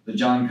in the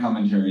John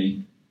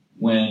commentary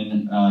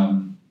when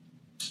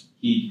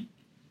he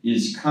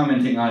is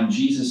commenting on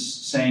Jesus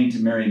saying to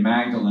Mary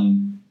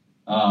Magdalene,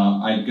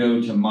 I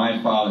go to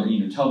my Father,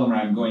 tell them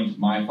I'm going to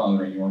my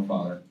Father and your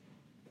Father.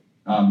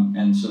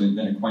 And so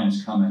then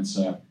Aquinas comments,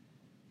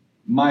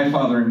 my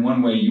Father in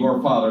one way,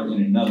 your Father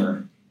in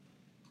another,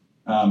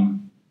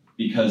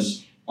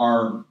 because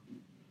our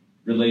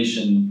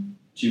relation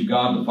to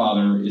God the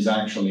Father is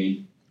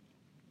actually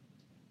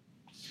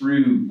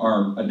through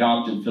our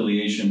adoptive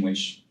filiation,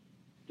 which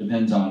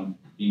depends on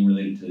being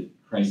related to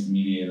Christ the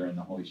Mediator and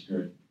the Holy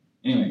Spirit.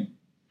 Anyway,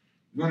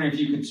 I'm wondering if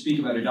you could speak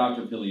about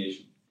adoptive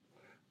filiation.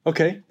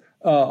 Okay,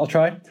 I'll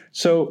try.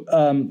 So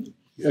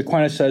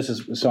Aquinas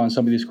says, on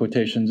some of these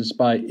quotations, it's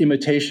by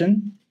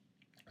imitation.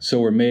 So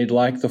we're made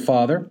like the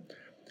Father.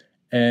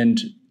 And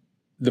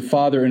the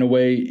Father, in a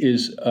way,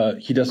 is,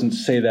 he doesn't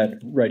say that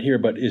right here,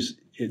 but is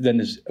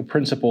a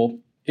principle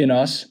in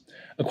us.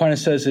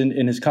 Aquinas says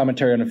in his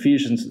commentary on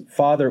Ephesians,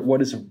 Father,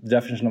 what is the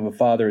definition of a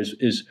father?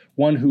 Is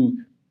one who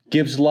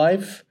gives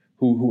life,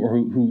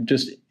 who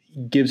just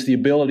gives the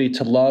ability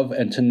to love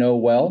and to know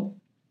well.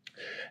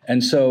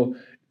 And so,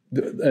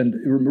 and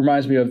it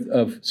reminds me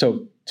of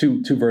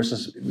two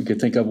verses we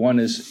could think of. One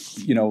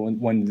is,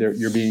 when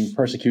you're being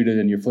persecuted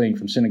and you're fleeing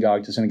from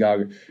synagogue to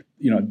synagogue,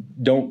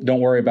 don't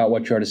worry about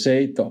what you are to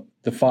say.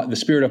 The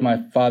Spirit of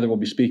my Father will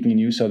be speaking in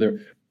you. So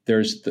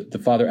there's the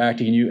Father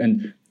acting in you.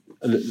 And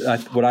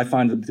what I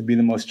find to be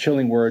the most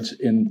chilling words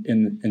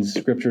in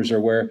scriptures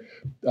are where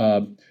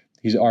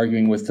he's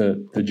arguing with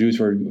the Jews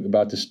who are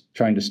about to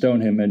trying to stone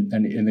him,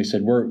 and they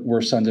said,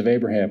 we're sons of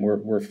Abraham,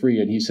 we're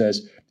free. And he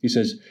says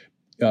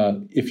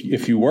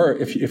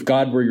if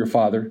God were your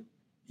father,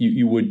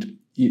 you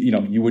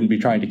wouldn't be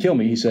trying to kill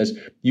me. He says,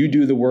 you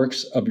do the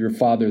works of your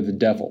father, the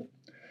devil.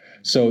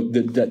 So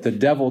that the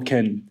devil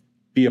can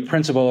be a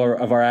principle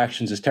of our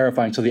actions is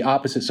terrifying. So the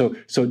opposite. So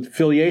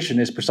filiation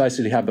is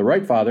precisely to have the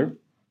right father,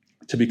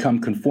 to become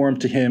conformed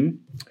to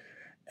him.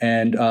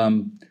 And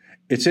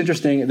it's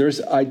interesting.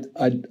 I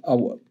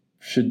would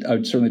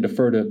certainly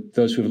defer to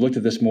those who have looked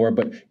at this more,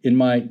 but in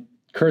my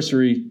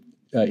cursory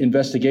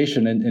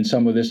investigation in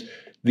some of this,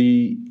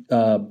 the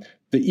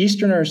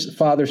Easterners'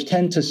 fathers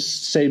tend to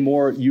say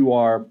more,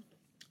 you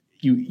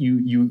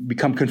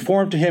become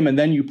conformed to him and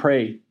then you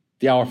pray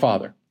the Our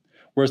Father.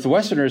 Whereas the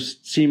Westerners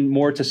seem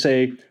more to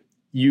say,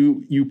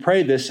 you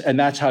pray this and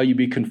that's how you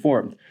be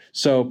conformed.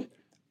 So,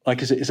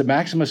 like it's a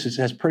Maximus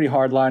has a pretty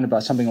hard line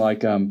about something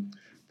like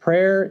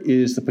prayer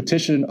is the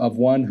petition of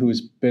one who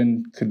has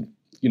been, who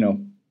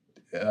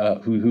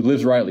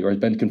lives rightly or has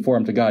been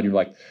conformed to God. You're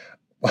like,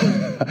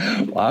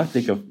 well, I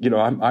think of,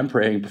 I'm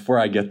praying before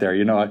I get there,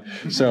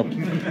 So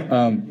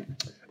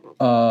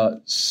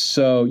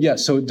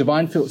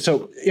divine,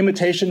 so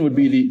imitation would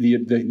be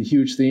the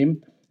huge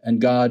theme,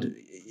 and God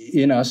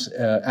in us,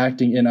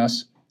 acting in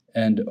us,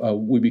 and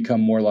we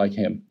become more like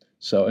Him.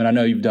 So, and I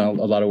know you've done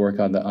a lot of work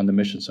on the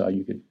mission, so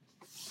you could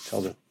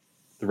tell the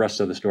rest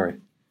of the story.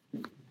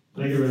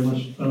 Thank you very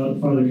much,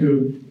 Father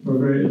Koo, for a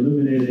very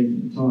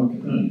illuminating talk.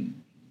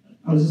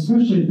 I was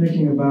especially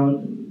thinking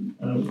about,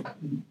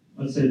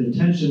 let's say, the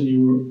tension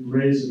you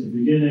raised at the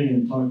beginning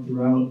and talked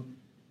throughout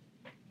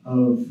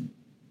of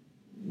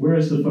where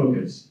is the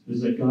focus?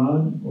 Is it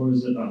God or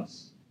is it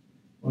us?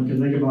 One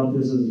can think about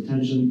this as a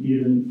tension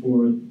even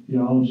for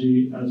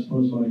theology as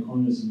posed by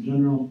Aquinas in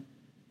general.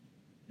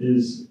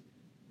 Is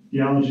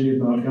theology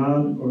about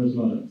God or is it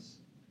about us?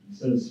 It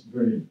says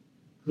very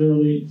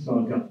clearly it's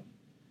about God.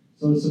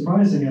 So it's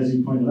surprising, as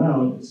you pointed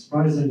out, it's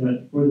surprising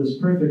that for this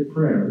perfect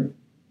prayer,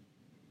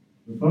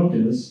 the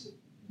focus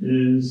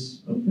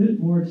is a bit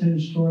more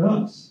tinged toward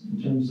us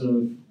in terms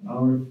of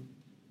our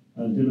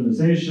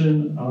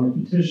divinization, our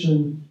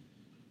petition.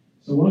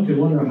 So one could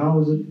wonder, how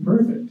is it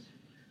perfect?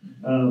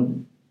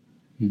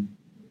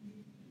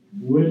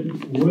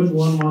 Would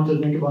one want to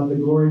think about the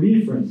glory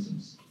be, for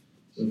instance?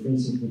 So, for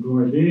instance, the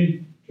glory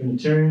be,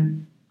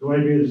 Trinitarian,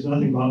 glory be, there's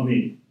nothing about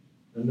me.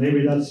 And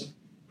maybe that's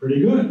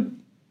pretty good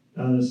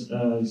as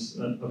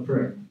a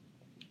prayer.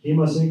 He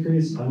must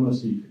increase, I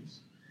must decrease.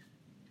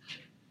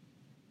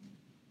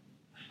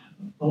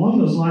 Along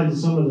those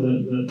lines, some of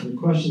the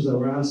questions that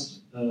were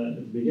asked at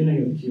the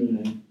beginning of the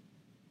Q&A,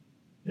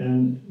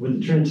 and with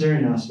the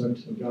Trinitarian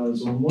aspect of God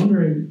as well, I'm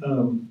wondering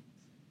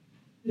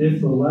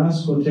if the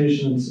last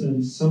quotation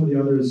and some of the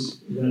others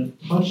that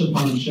touch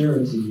upon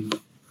charity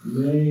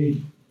may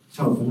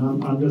help.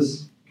 And I'm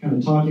just kind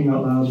of talking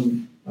out loud,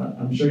 and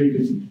I'm sure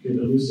you could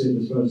elucidate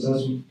this, but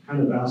that's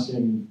kind of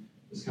asking,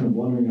 just kind of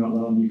wondering out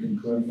loud, and you can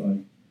clarify.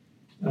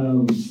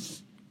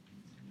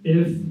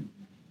 If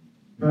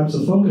perhaps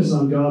a focus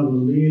on God will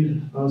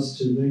lead us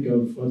to think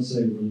of, let's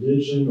say,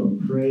 religion or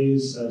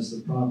praise as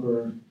the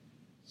proper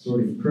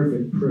sort of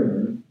perfect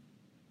prayer,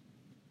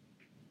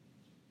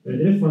 but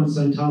if when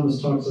St.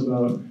 Thomas talks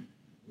about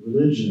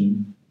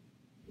religion,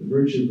 the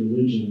virtue of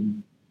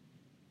religion,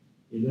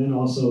 he then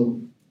also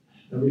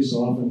every so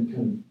often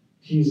kind of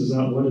teases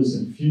out what is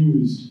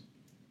infused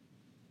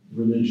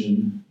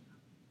religion,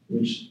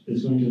 which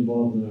is going to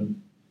involve the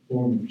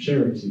form of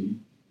charity.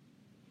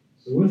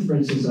 So with, for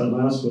instance, that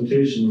last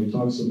quotation where he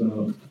talks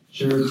about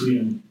charity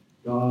and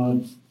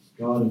God,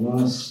 God and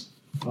us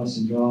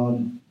and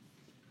God,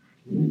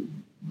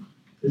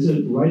 is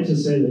it right to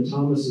say that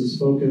Thomas's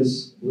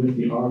focus with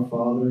the Our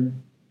Father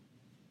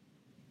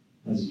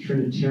as a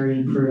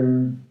Trinitarian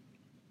prayer,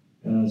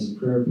 as a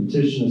prayer of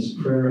petition, as a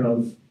prayer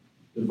of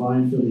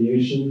divine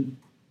filiation,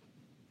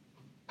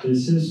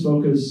 is his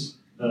focus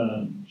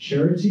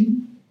charity,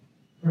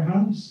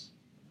 perhaps?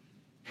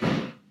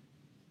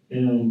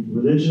 And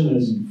religion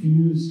as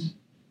infused,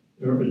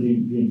 or the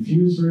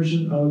infused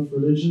version of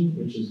religion,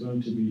 which is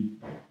going to be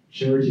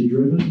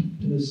charity-driven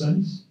in a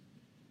sense?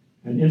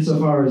 And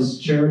insofar as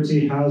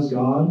charity has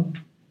God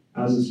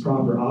as its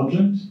proper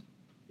object,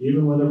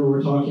 even whenever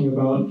we're talking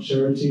about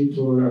charity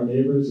toward our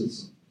neighbors,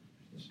 it's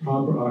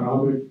proper, our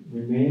object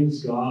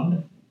remains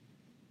God.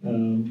 I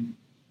don't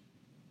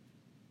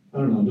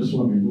know, I'm just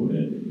wondering,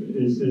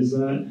 is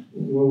that,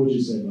 what would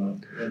you say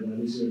about that?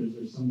 Is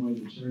there some way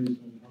that charity is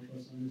going to help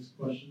us on this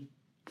question?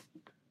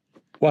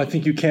 Well, I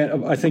think you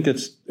can't. I think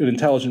it's an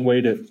intelligent way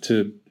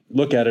to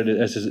look at it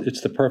as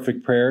it's the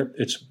perfect prayer.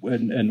 It's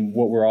and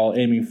what we're all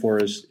aiming for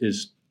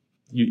is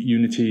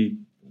unity,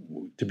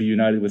 to be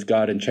united with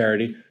God in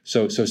charity.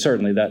 So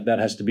certainly that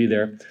has to be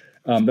there.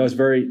 That was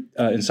very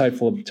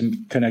insightful to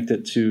connect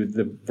it to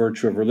the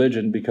virtue of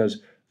religion,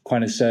 because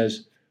Aquinas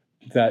says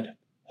that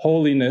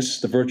holiness,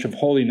 the virtue of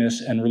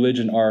holiness, and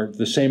religion are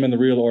the same in the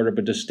real order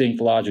but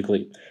distinct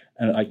logically.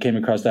 And I came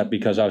across that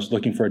because I was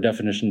looking for a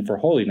definition for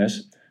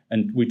holiness.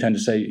 And we tend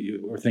to say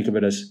or think of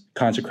it as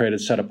consecrated,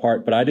 set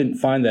apart, but I didn't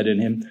find that in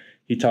him.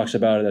 He talks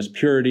about it as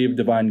purity of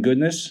divine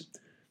goodness,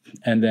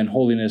 and then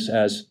holiness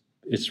as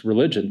its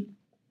religion.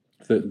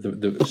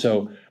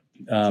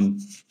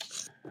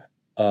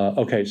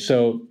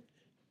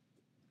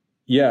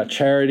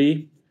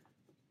 Charity,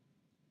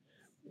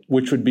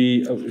 which would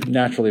be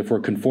naturally, if we're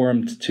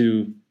conformed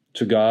to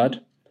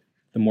God,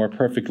 the more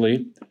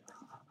perfectly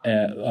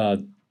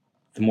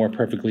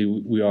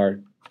we are.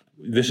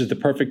 This is the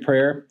perfect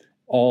prayer.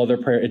 All other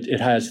prayer, it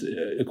has,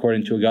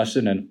 according to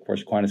Augustine, and of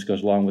course Aquinas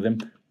goes along with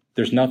him,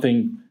 there's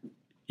nothing,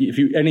 if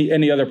you,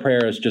 any other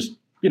prayer is just,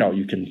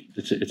 you can,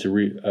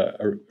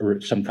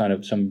 it's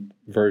some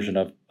version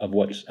of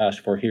what's asked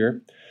for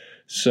here.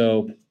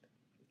 So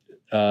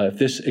if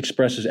this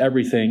expresses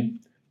everything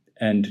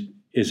and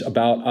is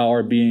about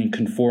our being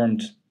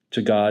conformed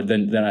to God,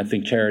 then I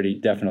think charity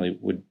definitely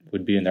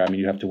would be in there. I mean,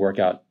 you have to work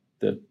out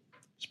the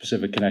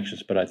specific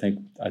connections, but I think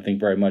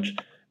very much,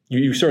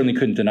 you certainly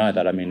couldn't deny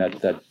that. I mean,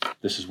 that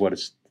this is what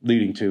it's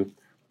leading to,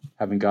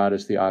 having God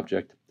as the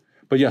object.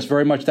 But yes,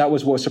 very much that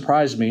was what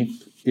surprised me,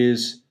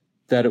 is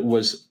that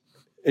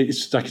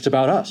it's like it's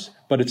about us,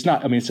 but it's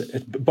not. I mean,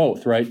 it's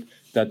both, right?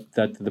 That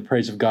the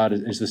praise of God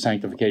is the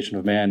sanctification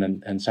of man,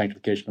 and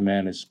sanctification of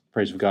man is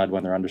praise of God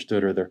when they're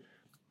understood, or they're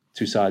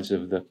two sides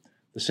of the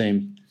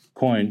same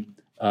coin,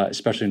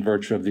 especially in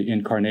virtue of the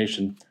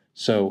incarnation.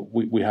 So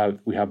we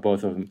have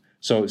both of them.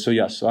 So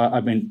yes,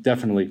 I mean,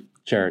 definitely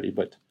charity,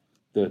 but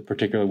the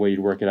particular way you'd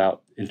work it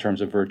out in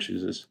terms of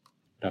virtues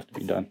would have to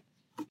be done.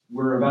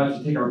 we're about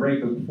to take our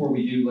break, but before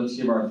we do, let's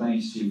give our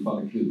thanks to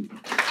Father Coop.